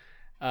dude.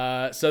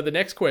 So the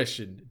next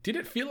question: did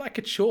it feel like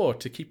a chore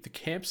to keep the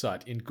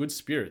campsite in good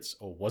spirits,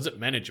 or was it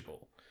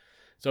manageable?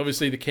 So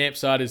obviously the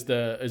campsite is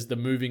the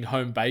moving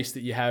home base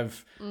that you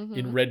have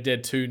in Red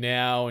Dead 2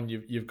 now, and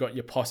you've got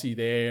your posse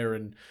there,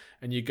 and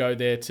and you go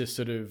there to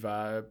sort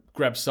of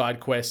grab side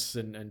quests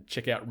and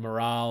check out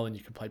morale, and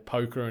you can play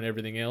poker and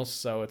everything else.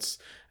 So it's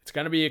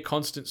going to be a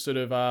constant sort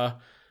of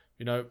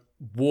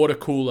water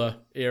cooler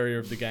area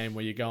of the game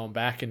where you're going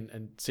back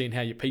and seeing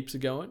how your peeps are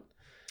going.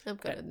 I'm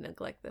going to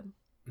neglect them.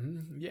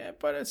 Yeah,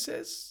 but it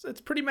says it's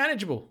pretty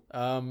manageable.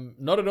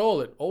 Not at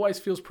all. It always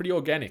feels pretty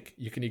organic.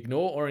 You can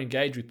ignore or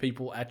engage with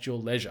people at your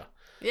leisure.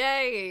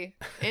 Yay!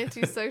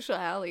 Antisocial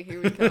alley,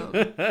 here we come.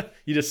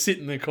 You just sit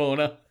in the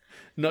corner,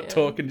 not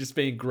talking, just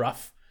being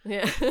gruff.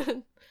 Yeah.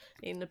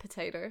 Eating a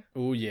potato.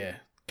 Oh, yeah.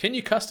 Can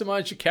you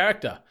customize your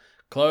character?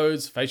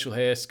 Clothes, facial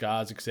hair,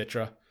 scars,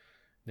 etc.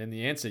 Then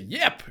the answer,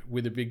 yep,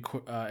 with a big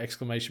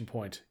exclamation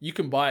point. You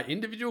can buy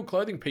individual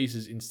clothing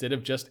pieces instead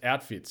of just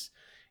outfits.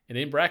 And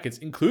in brackets,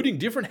 including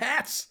different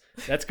hats.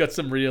 That's got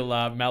some real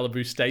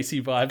Malibu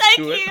Stacy vibes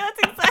to it. Thank you. That's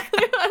exactly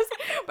what I was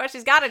saying. But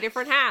she's got a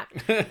different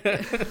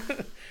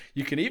hat.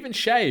 You can even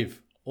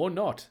shave, or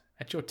not,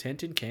 at your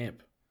tent in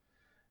camp.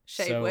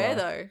 Shave where,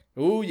 though?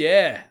 Oh,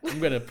 yeah. I'm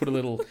going to put a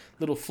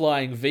little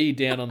flying V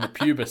down on the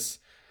pubis.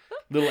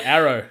 Little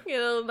arrow. You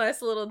know,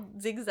 nice little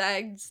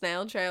zigzag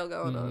snail trail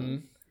going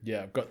on.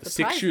 Yeah, I've got the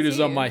Surprise 6 shooters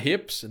on you. my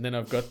hips, and then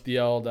I've got the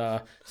old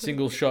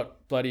single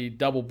shot bloody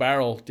double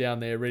barrel down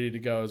there ready to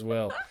go as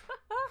well.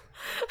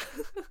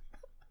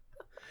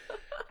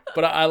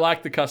 But I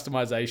like the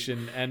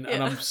customization, and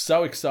I'm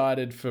so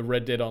excited for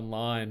Red Dead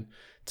Online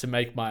to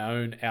make my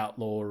own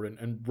outlaw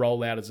and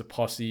roll out as a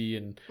posse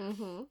and,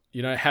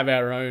 have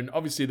our own.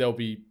 Obviously, there'll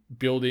be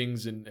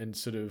buildings and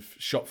sort of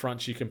shop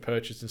fronts you can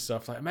purchase and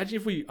stuff. Like, imagine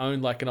if we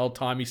owned like an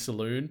old-timey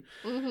saloon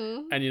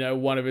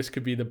and, one of us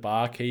could be the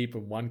barkeep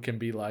and one can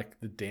be like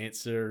the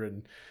dancer.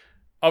 And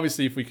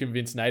obviously, if we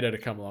convince NATO to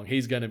come along,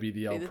 he's going to be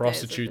the old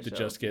prostitute that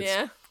just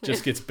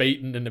gets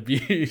beaten and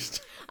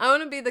abused. I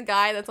want to be the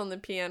guy that's on the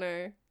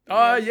piano.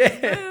 Oh,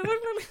 yeah.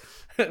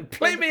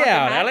 Play me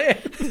out, Ellie.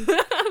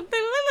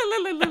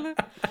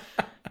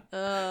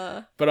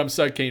 But I'm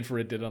so keen for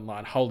Red Dead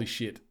Online. Holy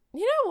shit.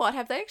 You know what?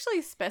 Have they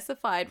actually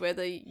specified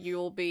whether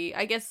you'll be...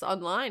 I guess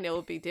online it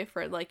will be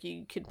different. Like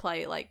you could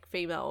play like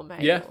female or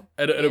male. Yeah.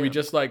 It'll be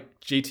just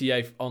like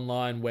GTA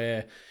Online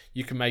where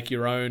you can make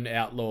your own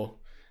outlaw.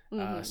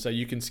 So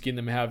you can skin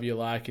them however you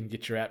like and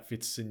get your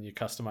outfits and your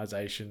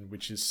customization,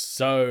 which is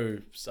so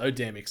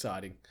damn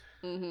exciting.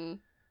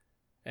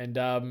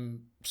 And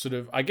sort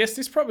of, I guess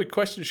this probably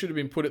question should have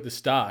been put at the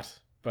start.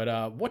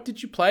 But what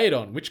did you play it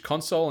on? Which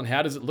console and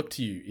how does it look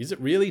to you? Is it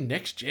really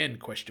next gen? ?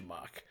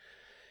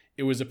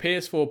 It was a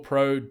PS4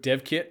 Pro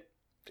dev kit.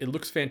 It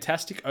looks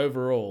fantastic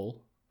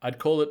overall. I'd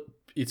call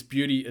its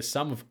beauty a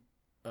sum of...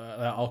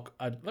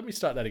 let me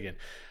start that again.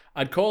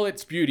 I'd call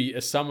its beauty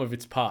a sum of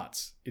its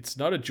parts. It's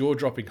not a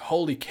jaw-dropping,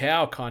 holy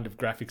cow kind of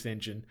graphics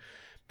engine,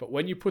 but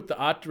when you put the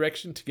art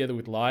direction together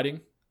with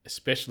lighting,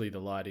 especially the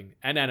lighting,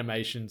 and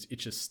animations,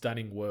 it's a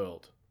stunning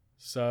world.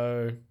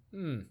 So,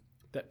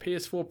 that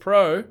PS4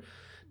 Pro,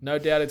 no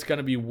doubt it's going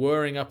to be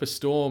whirring up a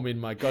storm in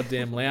my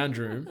goddamn lounge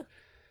room.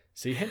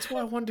 See, hence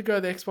why I wanted to go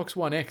the Xbox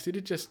One X.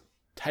 It'd just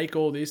take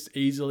all this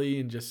easily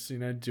and just,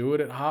 do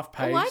it at half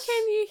pace. Why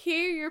can't you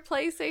hear your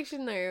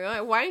PlayStation though?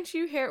 Like, why aren't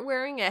you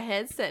wearing a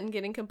headset and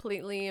getting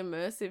completely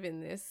immersive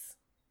in this?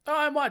 Oh,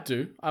 I might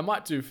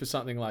do for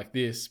something like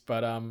this,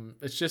 but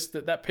it's just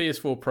that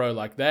PS4 Pro,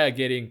 like, they are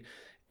getting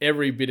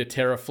every bit of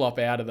teraflop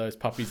out of those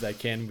puppies they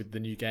can with the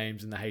new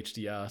games and the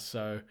HDR.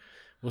 So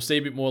we'll see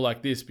a bit more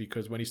like this,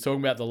 because when he's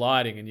talking about the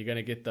lighting and you're going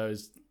to get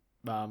those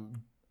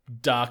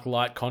dark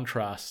light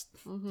contrast,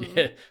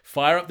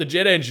 fire up the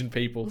jet engine,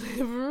 people.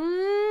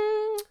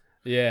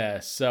 Yeah,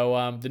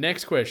 so the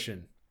next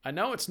question. I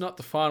know it's not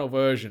the final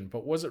version,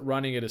 but was it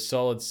running at a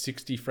solid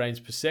 60 frames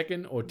per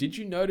second, or did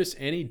you notice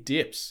any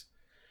dips?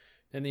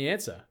 And the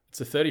answer,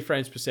 it's a 30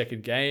 frames per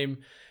second game,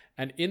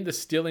 and in the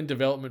still in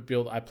development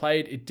build I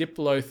played, it dipped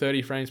below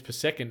 30 frames per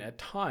second at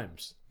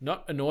times.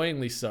 Not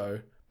annoyingly so,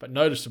 but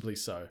noticeably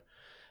so.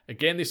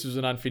 Again, this was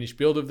an unfinished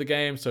build of the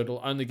game, so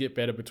it'll only get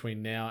better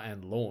between now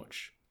and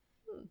launch.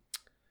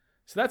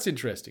 So that's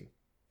interesting.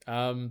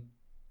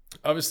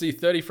 Obviously,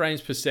 30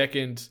 frames per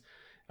second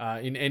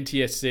in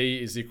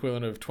NTSC is the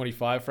equivalent of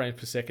 25 frames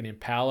per second in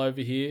PAL over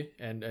here.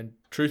 And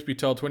truth be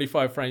told,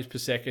 25 frames per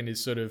second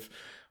is sort of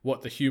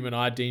what the human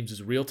eye deems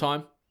as real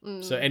time.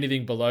 So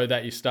anything below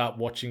that, you start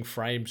watching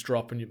frames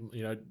drop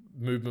and,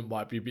 movement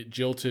might be a bit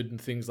jilted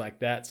and things like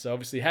that. So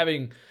obviously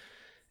having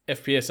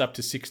FPS up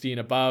to 60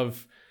 and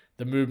above,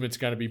 the movement's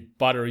going to be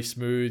buttery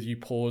smooth. You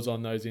pause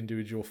on those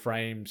individual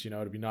frames,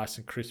 it'll be nice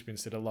and crisp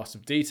instead of loss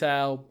of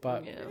detail.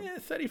 But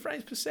 30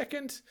 frames per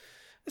second,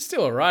 it's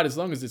still all right as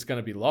long as it's going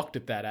to be locked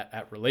at that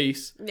at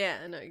release. Yeah,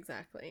 I know,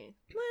 exactly.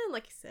 Well,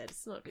 like you said,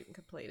 it's not even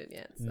completed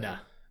yet. So.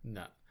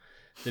 Nah.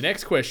 The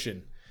next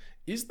question,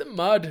 is the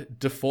mud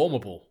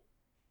deformable?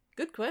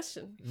 Good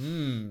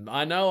question.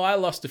 I know I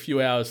lost a few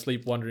hours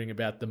sleep wondering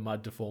about the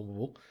mud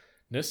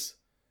deformableness.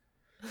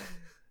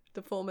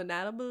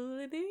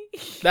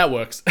 Deformability? That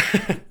works.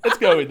 Let's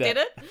go with that.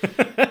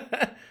 Did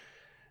it?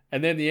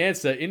 And then the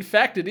answer, in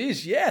fact, it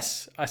is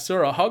yes. I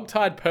saw a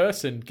hog-tied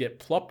person get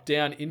plopped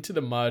down into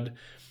the mud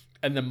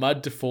and the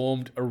mud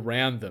deformed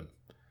around them.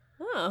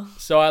 Oh.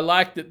 So I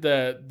like that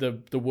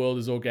the world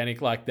is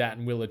organic like that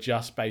and will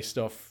adjust based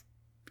off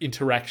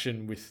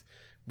interaction with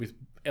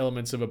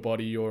elements of a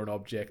body or an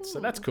object. So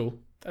that's cool.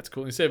 That's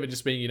cool. Instead of it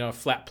just being, a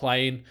flat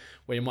plane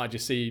where you might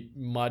just see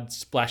mud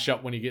splash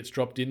up when he gets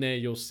dropped in there,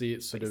 you'll see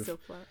it sort of... Still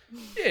flat.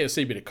 Yeah, you'll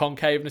see a bit of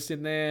concaveness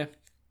in there.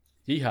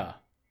 Yeehaw.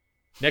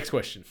 Next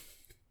question.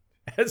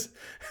 As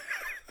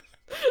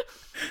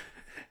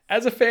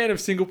a fan of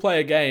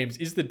single-player games,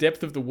 is the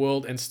depth of the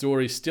world and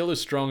story still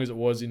as strong as it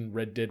was in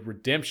Red Dead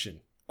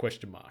Redemption? ?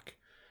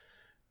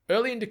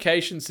 Early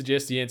indications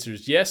suggest the answer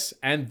is yes,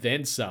 and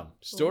then some.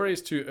 Story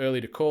is too early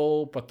to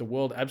call, but the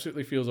world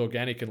absolutely feels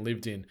organic and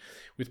lived in,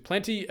 with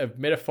plenty of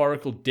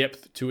metaphorical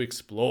depth to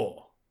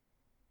explore.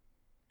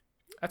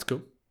 That's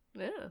cool.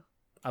 Yeah.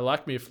 I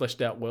like me a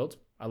fleshed out world.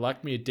 I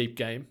like me a deep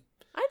game.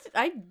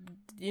 I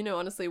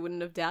honestly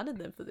wouldn't have doubted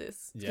them for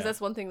this. Because Yeah.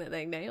 that's one thing that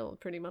they nailed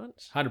pretty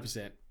much.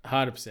 100%.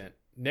 100%.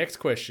 Next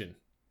question.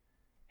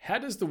 How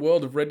does the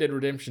world of Red Dead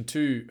Redemption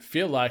 2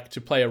 feel like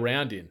to play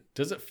around in?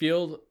 Does it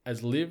feel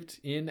as lived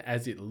in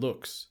as it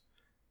looks?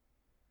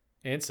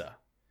 Answer.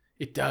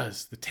 It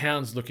does. The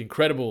towns look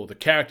incredible. The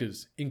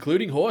characters,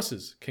 including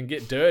horses, can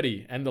get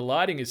dirty, and the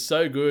lighting is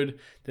so good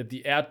that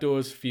the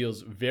outdoors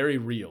feels very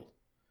real.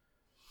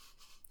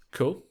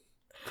 Cool.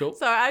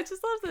 So I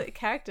just love the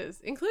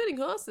characters, including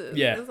horses.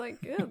 Yeah. I was like,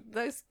 yeah,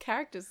 those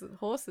characters,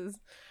 horses.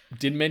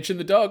 Didn't mention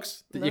the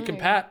dogs that you can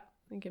pat.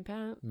 You can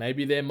pat.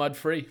 Maybe they're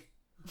mud-free.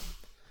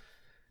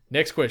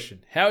 Next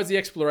question. How is the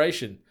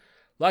exploration?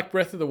 Like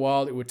Breath of the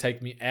Wild, it would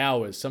take me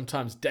hours,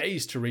 sometimes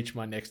days to reach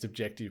my next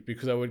objective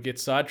because I would get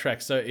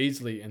sidetracked so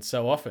easily and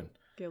so often.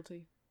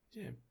 Guilty.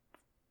 Yeah,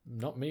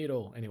 not me at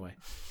all. Anyway,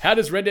 how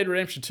does Red Dead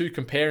Redemption 2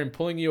 compare in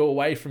pulling you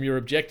away from your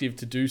objective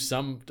to do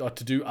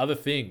other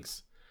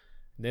things?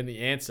 And then the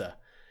answer.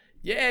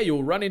 Yeah,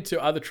 you'll run into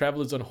other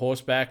travelers on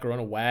horseback or on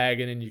a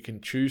wagon and you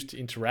can choose to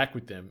interact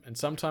with them. And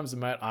sometimes they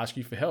might ask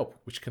you for help,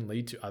 which can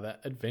lead to other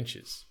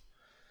adventures.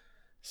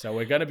 So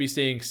we're going to be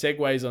seeing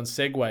segues on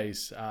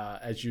segues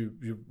as you're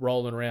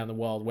rolling around the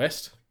Wild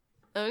West.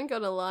 I ain't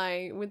gonna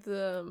lie, with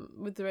the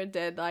Red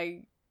Dead,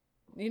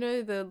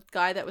 the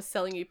guy that was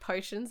selling you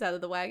potions out of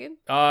the wagon?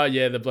 Oh,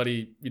 yeah, the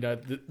bloody,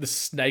 the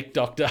snake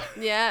doctor.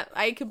 Yeah,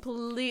 I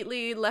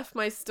completely left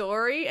my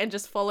story and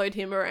just followed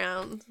him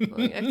around.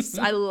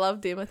 I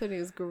loved him. I thought he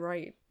was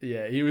great.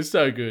 Yeah, he was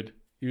so good.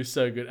 He was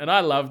so good. And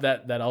I love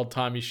that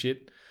old-timey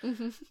shit.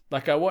 Mm-hmm.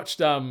 Like, I watched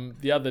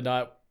the other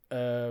night,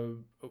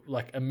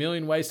 like A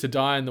Million Ways to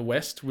Die in the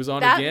West was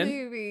on that again. That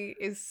movie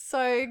is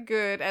so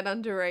good and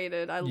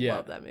underrated. I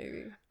love that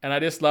movie. And I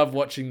just love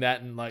watching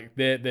that and like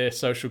their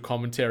social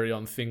commentary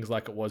on things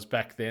like it was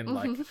back then.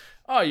 Mm-hmm.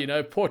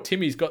 Like, poor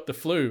Timmy's got the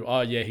flu.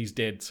 Oh yeah, he's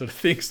dead. Sort of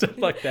thing, stuff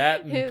like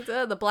that. And,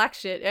 the black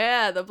shit.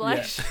 Yeah, the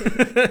black shit.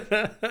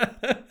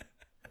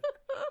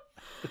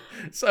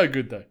 So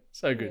good though.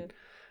 So good.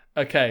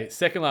 Yeah. Okay,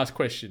 second last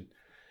question.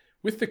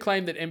 With the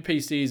claim that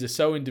NPCs are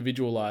so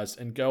individualized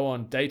and go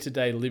on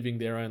day-to-day living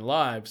their own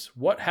lives,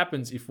 what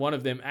happens if one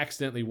of them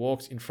accidentally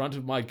walks in front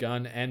of my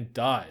gun and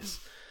dies?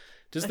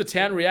 Does the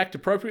town react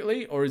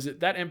appropriately, or is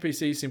it that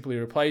NPC simply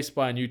replaced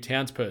by a new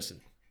townsperson?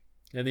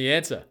 And the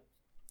answer,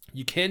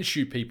 you can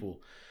shoot people,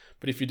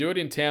 but if you do it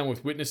in town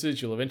with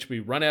witnesses, you'll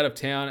eventually run out of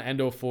town and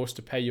or forced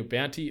to pay your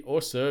bounty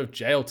or serve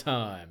jail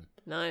time.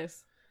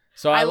 Nice.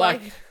 So I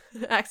like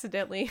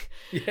accidentally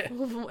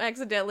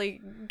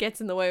gets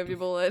in the way of your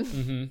bullet.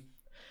 Mm-hmm.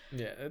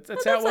 Yeah,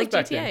 that's how it was like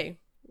back GTA. then.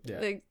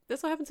 Yeah.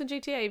 That's what happens in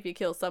GTA. If you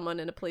kill someone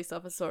and a police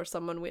officer or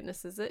someone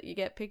witnesses it, you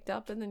get picked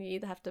up and then you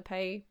either have to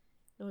pay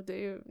or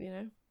do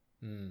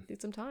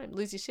some time.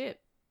 Lose your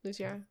shit. Lose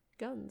your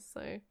guns.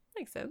 So,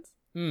 makes sense.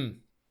 And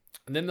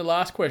then the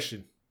last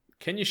question.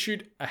 Can you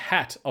shoot a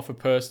hat off a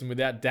person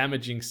without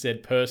damaging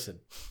said person?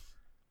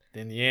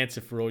 Then the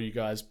answer for all you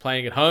guys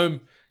playing at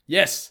home,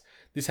 yes,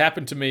 this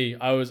happened to me.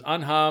 I was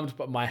unharmed,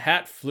 but my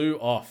hat flew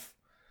off.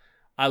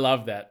 I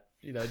love that.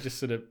 Just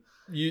sort of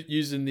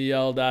using the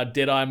old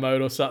Deadeye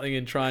mode or something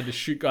and trying to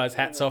shoot guys'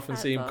 hats off and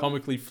see them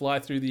comically fly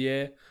through the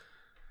air.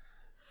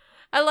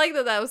 I like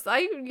that was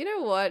you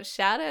know what?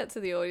 Shout out to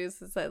the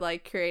audiences that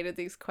created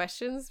these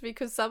questions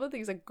because some of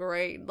these are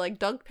great. Like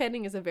dog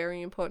petting is a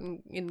very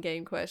important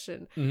in-game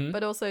question,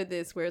 but also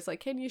this where it's like,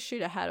 can you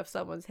shoot a hat off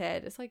someone's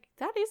head? It's like,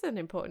 that is an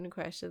important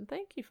question.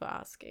 Thank you for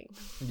asking.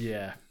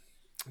 Yeah,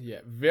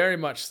 very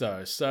much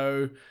so.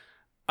 So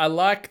I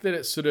like that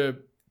it sort of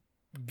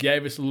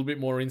gave us a little bit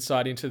more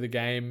insight into the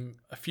game.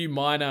 A few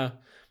minor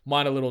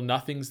little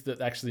nothings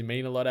that actually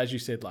mean a lot. As you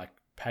said, like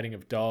patting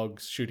of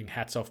dogs, shooting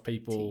hats off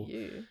people.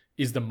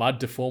 Is the mud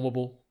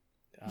deformable?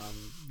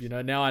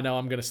 Now I know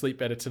I'm going to sleep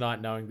better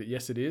tonight knowing that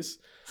yes, it is.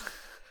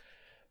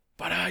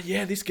 But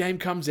this game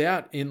comes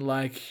out in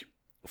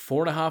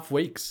 4.5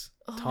 weeks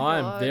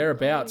time,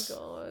 thereabouts. Oh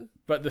my God.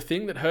 But the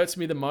thing that hurts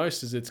me the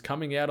most is it's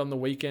coming out on the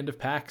weekend of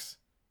PAX.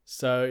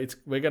 So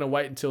we're going to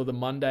wait until the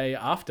Monday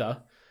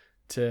after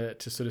to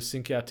sort of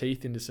sink our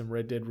teeth into some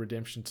Red Dead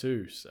Redemption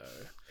 2. So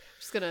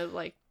just going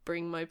to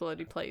bring my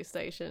bloody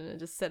PlayStation and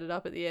just set it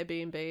up at the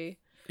Airbnb.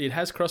 It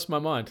has crossed my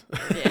mind.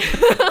 Yeah.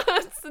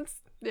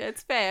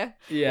 It's fair.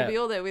 Yeah. We'll be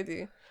all there with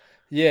you.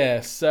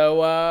 Yeah,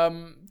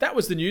 so that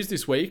was the news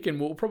this week, and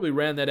we'll probably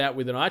round that out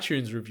with an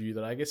iTunes review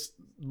that I guess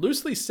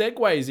loosely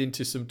segues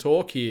into some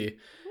talk here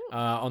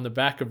on the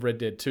back of Red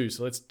Dead 2.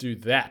 So let's do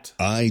that.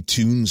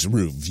 iTunes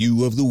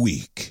Review of the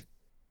Week.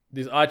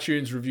 This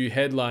iTunes review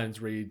headlines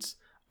reads,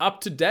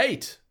 "Up to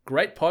date,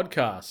 great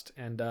podcast."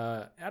 And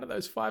out of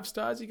those 5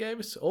 stars you gave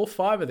us, all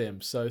 5 of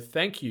them. So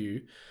thank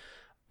you,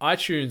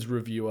 iTunes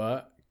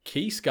reviewer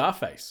Key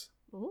Scarface.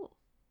 Ooh.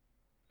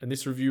 And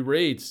this review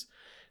reads,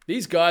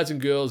 "These guys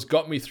and girls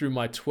got me through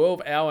my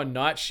 12-hour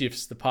night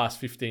shifts the past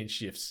 15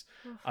 shifts.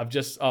 Hang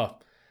on,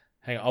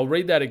 I'll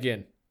read that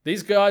again.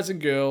 These guys and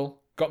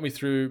girl got me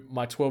through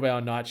my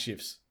 12-hour night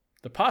shifts.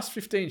 The past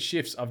 15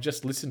 shifts, I've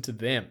just listened to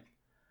them.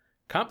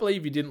 Can't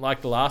believe you didn't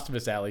like The Last of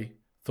Us, Ali.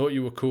 Thought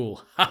you were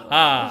cool. Ha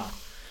ha.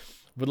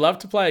 Would love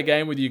to play a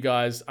game with you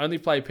guys. Only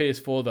play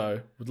PS4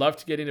 though. Would love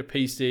to get into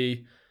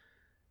PC.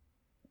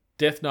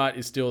 Death Knight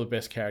is still the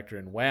best character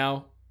in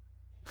WoW.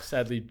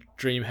 Sadly,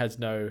 Dream has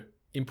no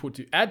input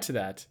to add to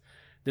that."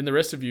 Then the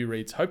rest of you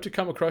reads, "Hope to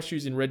come across you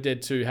in Red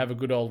Dead 2. Have a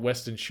good old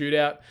Western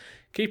shootout.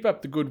 Keep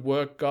up the good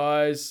work,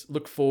 guys.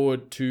 Look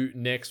forward to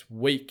next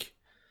week."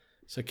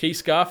 So Key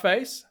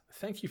Scarface,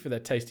 thank you for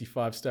that tasty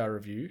 5-star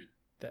review.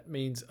 That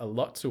means a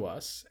lot to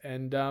us.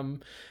 And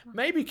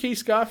maybe, Key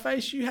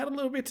Scarface, you had a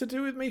little bit to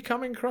do with me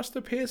coming across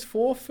the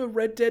PS4 for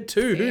Red Dead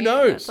 2. Who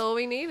knows? That's all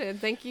we needed.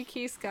 Thank you,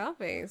 Key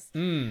Scarface.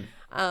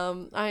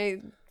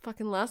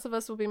 Fucking Last of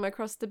Us will be my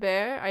cross to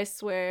bear. I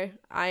swear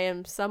I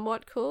am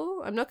somewhat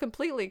cool. I'm not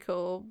completely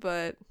cool,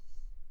 but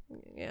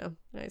yeah,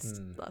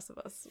 Last of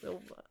Us.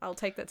 I'll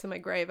take that to my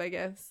grave, I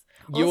guess.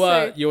 You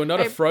are not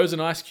a frozen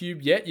ice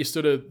cube yet. You're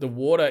sort of the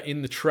water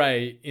in the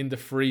tray in the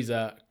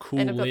freezer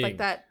cooling. And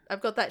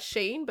I've got that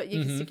sheen, but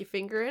you can stick your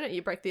finger in it,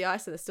 you break the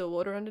ice and there's still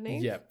water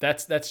underneath. Yeah,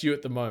 that's you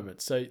at the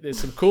moment. So there's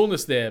some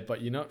coolness there,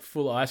 but you're not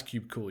full ice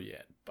cube cool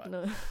yet. But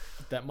No.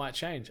 that might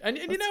change. And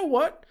you know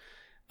what?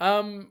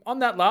 On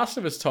that Last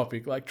of Us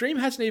topic, like Dream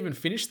hasn't even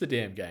finished the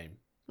damn game.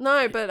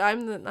 No, but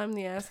I'm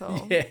the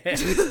asshole. Yeah.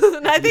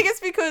 And I think it's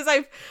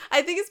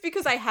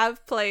because I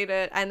have played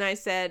it and I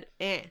said,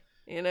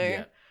 you know.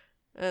 Yeah.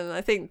 And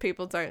I think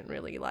people don't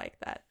really like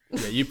that.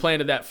 Yeah, you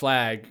planted that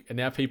flag and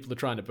now people are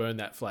trying to burn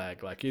that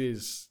flag. Like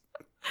it's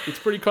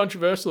pretty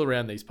controversial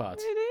around these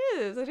parts. It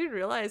is. I didn't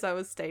realize I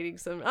was stating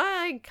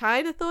I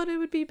kind of thought it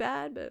would be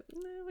bad, but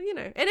you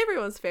know, and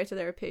everyone's fair to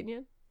their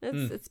opinion.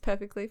 It's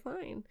perfectly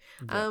fine.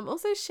 Yeah.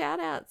 Also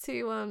shout out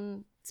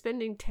to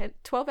spending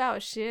 12-hour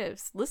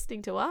shifts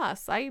listening to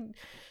us. I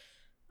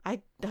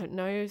don't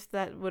know if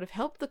that would have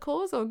helped the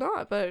cause or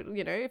not, but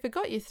you know, if it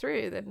got you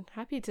through, then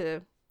happy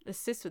to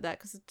assist with that,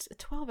 because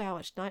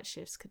 12-hour night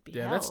shifts could be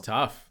hell. That's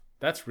tough.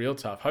 That's real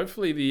tough.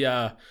 Hopefully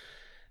the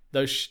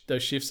those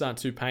shifts aren't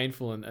too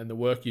painful and the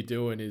work you're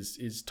doing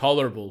is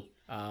tolerable.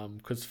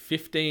 Because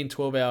 15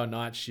 12-hour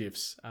night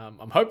shifts,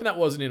 I'm hoping that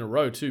wasn't in a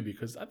row too,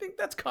 because I think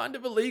that's kind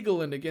of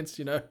illegal and against,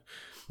 you know,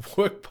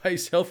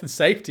 workplace health and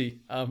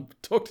safety.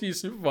 Talk to your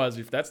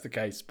supervisor if that's the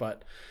case.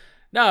 But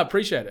no, I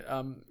appreciate it.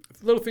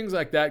 Little things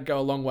like that go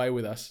a long way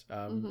with us.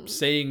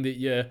 Seeing that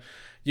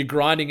you're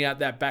grinding out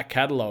that back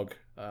catalogue.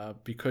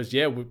 Because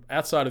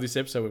outside of this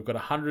episode, we've got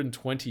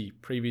 120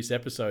 previous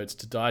episodes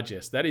to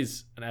digest. That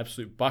is an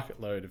absolute bucket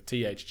load of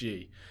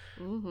THG.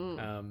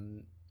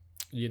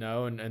 You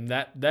know, and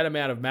that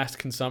amount of mass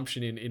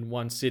consumption in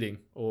one sitting,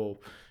 or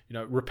you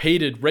know,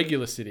 repeated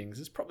regular sittings,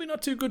 is probably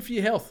not too good for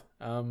your health.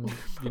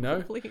 You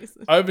know,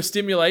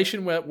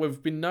 overstimulation,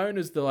 we've been known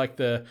as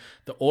the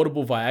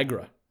audible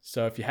Viagra.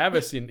 So if you have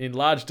us in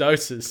large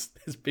doses,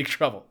 there's big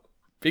trouble.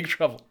 Big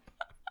trouble.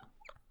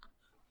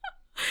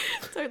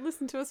 Don't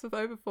listen to us for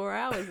over 4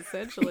 hours,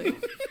 essentially.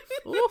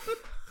 Oof.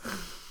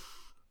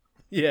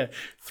 Yeah,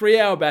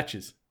 3-hour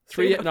batches.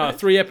 3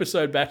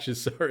 episode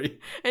batches, sorry.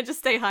 And just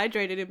stay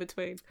hydrated in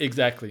between.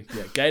 Exactly.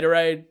 Yeah,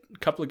 Gatorade, a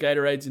couple of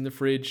Gatorades in the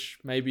fridge,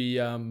 maybe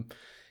some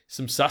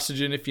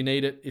Sustagen if you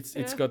need it.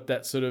 It's got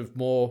that sort of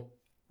more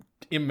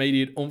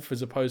immediate oomph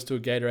as opposed to a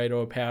Gatorade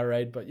or a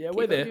Powerade. But yeah,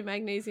 we're there. Keep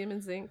magnesium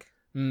and zinc.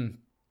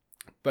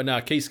 But no,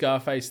 Key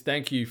Scarface,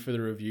 thank you for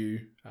the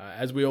review.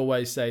 As we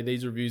always say,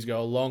 these reviews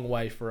go a long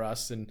way for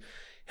us and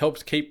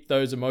helps keep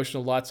those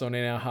emotional lights on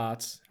in our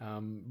hearts.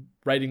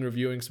 Rating,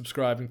 reviewing,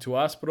 subscribing to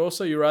us, but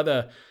also your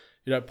other,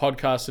 you know,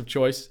 podcasts of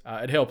choice.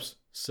 It helps.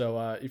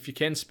 So if you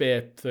can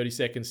spare 30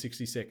 seconds,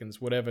 60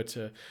 seconds, whatever,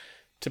 to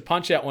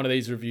punch out one of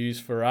these reviews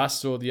for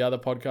us or the other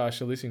podcast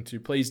you're listening to,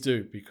 please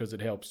do, because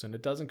it helps and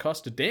it doesn't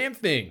cost a damn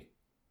thing.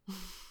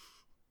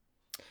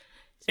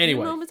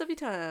 Anyway. Moments of your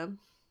time.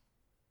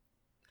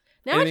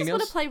 Now I just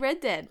want to play Red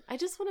Dead. I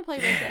just want to play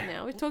Red Dead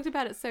now. We've talked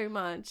about it so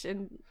much,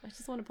 and I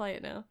just want to play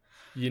it now.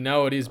 You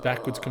know it is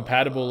backwards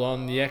compatible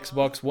on the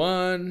Xbox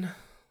One.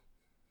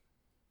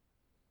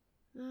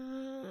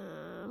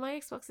 My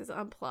Xbox is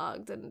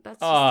unplugged, and that's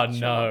just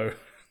no.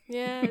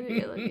 Yeah,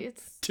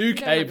 it's two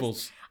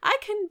cables. I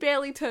can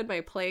barely turn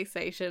my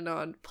PlayStation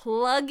on.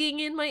 Plugging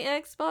in my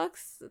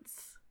Xbox,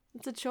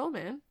 it's a chore,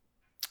 man.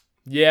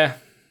 Yeah,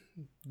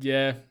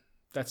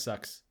 that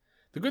sucks.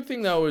 The good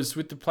thing, though, is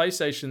with the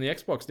PlayStation and the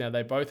Xbox now,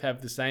 they both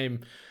have the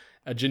same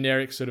a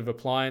generic sort of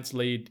appliance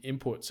lead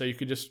input. So you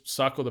could just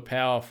cycle the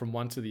power from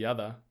one to the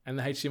other and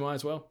the HDMI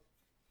as well.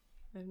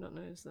 I've not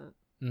noticed that.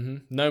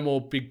 No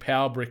more big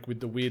power brick with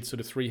the weird sort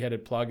of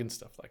 3-headed plug and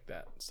stuff like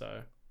that.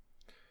 So,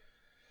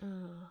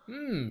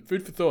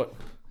 food for thought.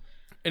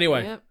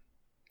 Anyway, Yep.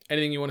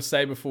 anything you want to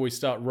say before we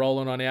start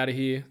rolling on out of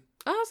here?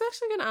 I was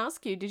actually going to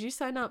ask you, did you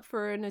sign up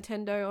for a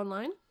Nintendo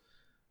Online?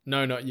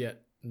 No, not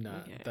yet. No,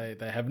 Okay.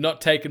 they have not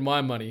taken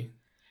my money.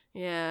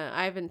 Yeah,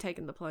 I haven't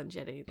taken the plunge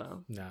yet either.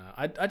 No,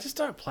 I just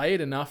don't play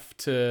it enough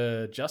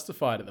to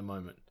justify it at the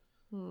moment.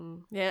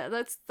 Yeah,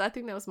 I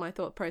think that was my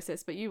thought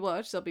process. But you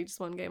watch, there'll be just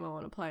one game I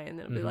want to play, and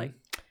then it'll be like,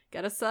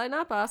 gotta sign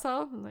up,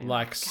 asshole. I'm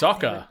Like "Oh, God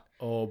soccer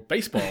damn or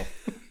baseball.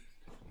 it."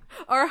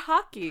 Or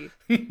hockey.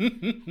 Oh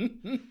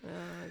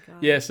god.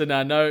 Yeah, so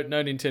no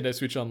Nintendo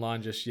Switch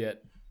Online just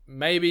yet.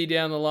 Maybe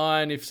down the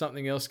line if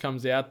something else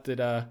comes out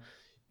that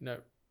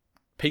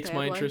piques my Fair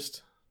play.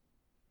 interest.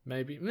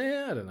 Maybe.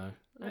 Yeah, I don't know.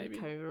 Maybe. I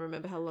can't even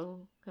remember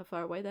how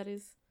far away that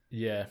is.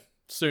 Yeah,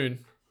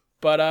 soon.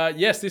 But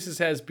yes, this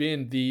has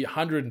been the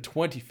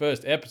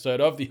 121st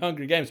episode of the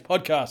Hungry Games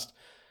Podcast,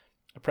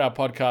 a proud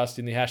podcast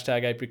in the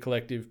hashtag 8bit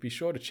Collective. Be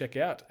sure to check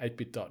out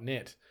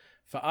 8bit.net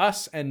for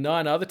us and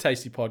 9 other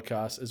tasty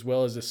podcasts, as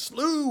well as a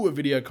slew of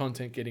video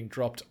content getting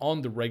dropped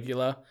on the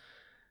regular.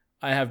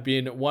 I have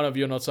been one of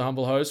your not so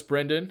humble hosts,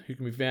 Brendan, who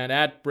can be found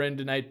at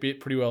Brendan8bit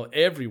pretty well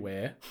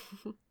everywhere.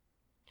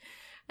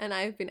 And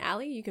I've been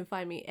Ali. You can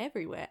find me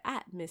everywhere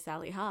at Miss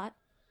Ali Hart.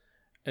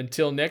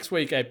 Until next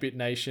week, 8-Bit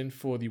Nation,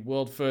 for the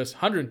world first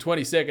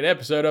 122nd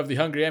episode of the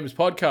Hungry Gamers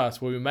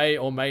Podcast, where we may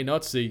or may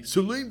not see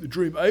Salim the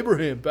Dream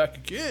Abraham back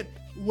again.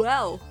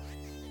 Well,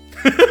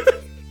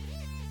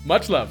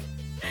 Much love.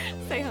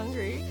 stay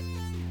hungry.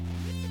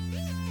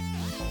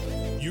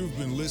 You've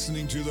been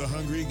listening to The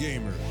Hungry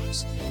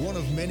Gamers, one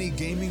of many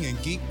gaming and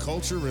geek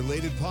culture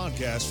related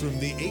podcasts from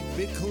the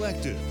 8-Bit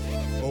Collective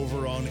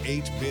over on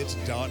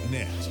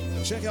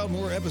 8bit.net. Check out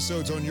more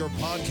episodes on your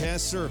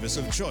podcast service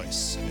of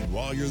choice. And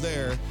while you're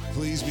there,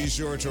 please be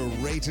sure to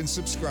rate and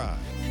subscribe.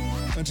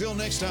 Until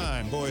next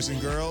time, boys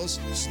and girls,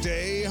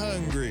 stay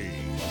hungry.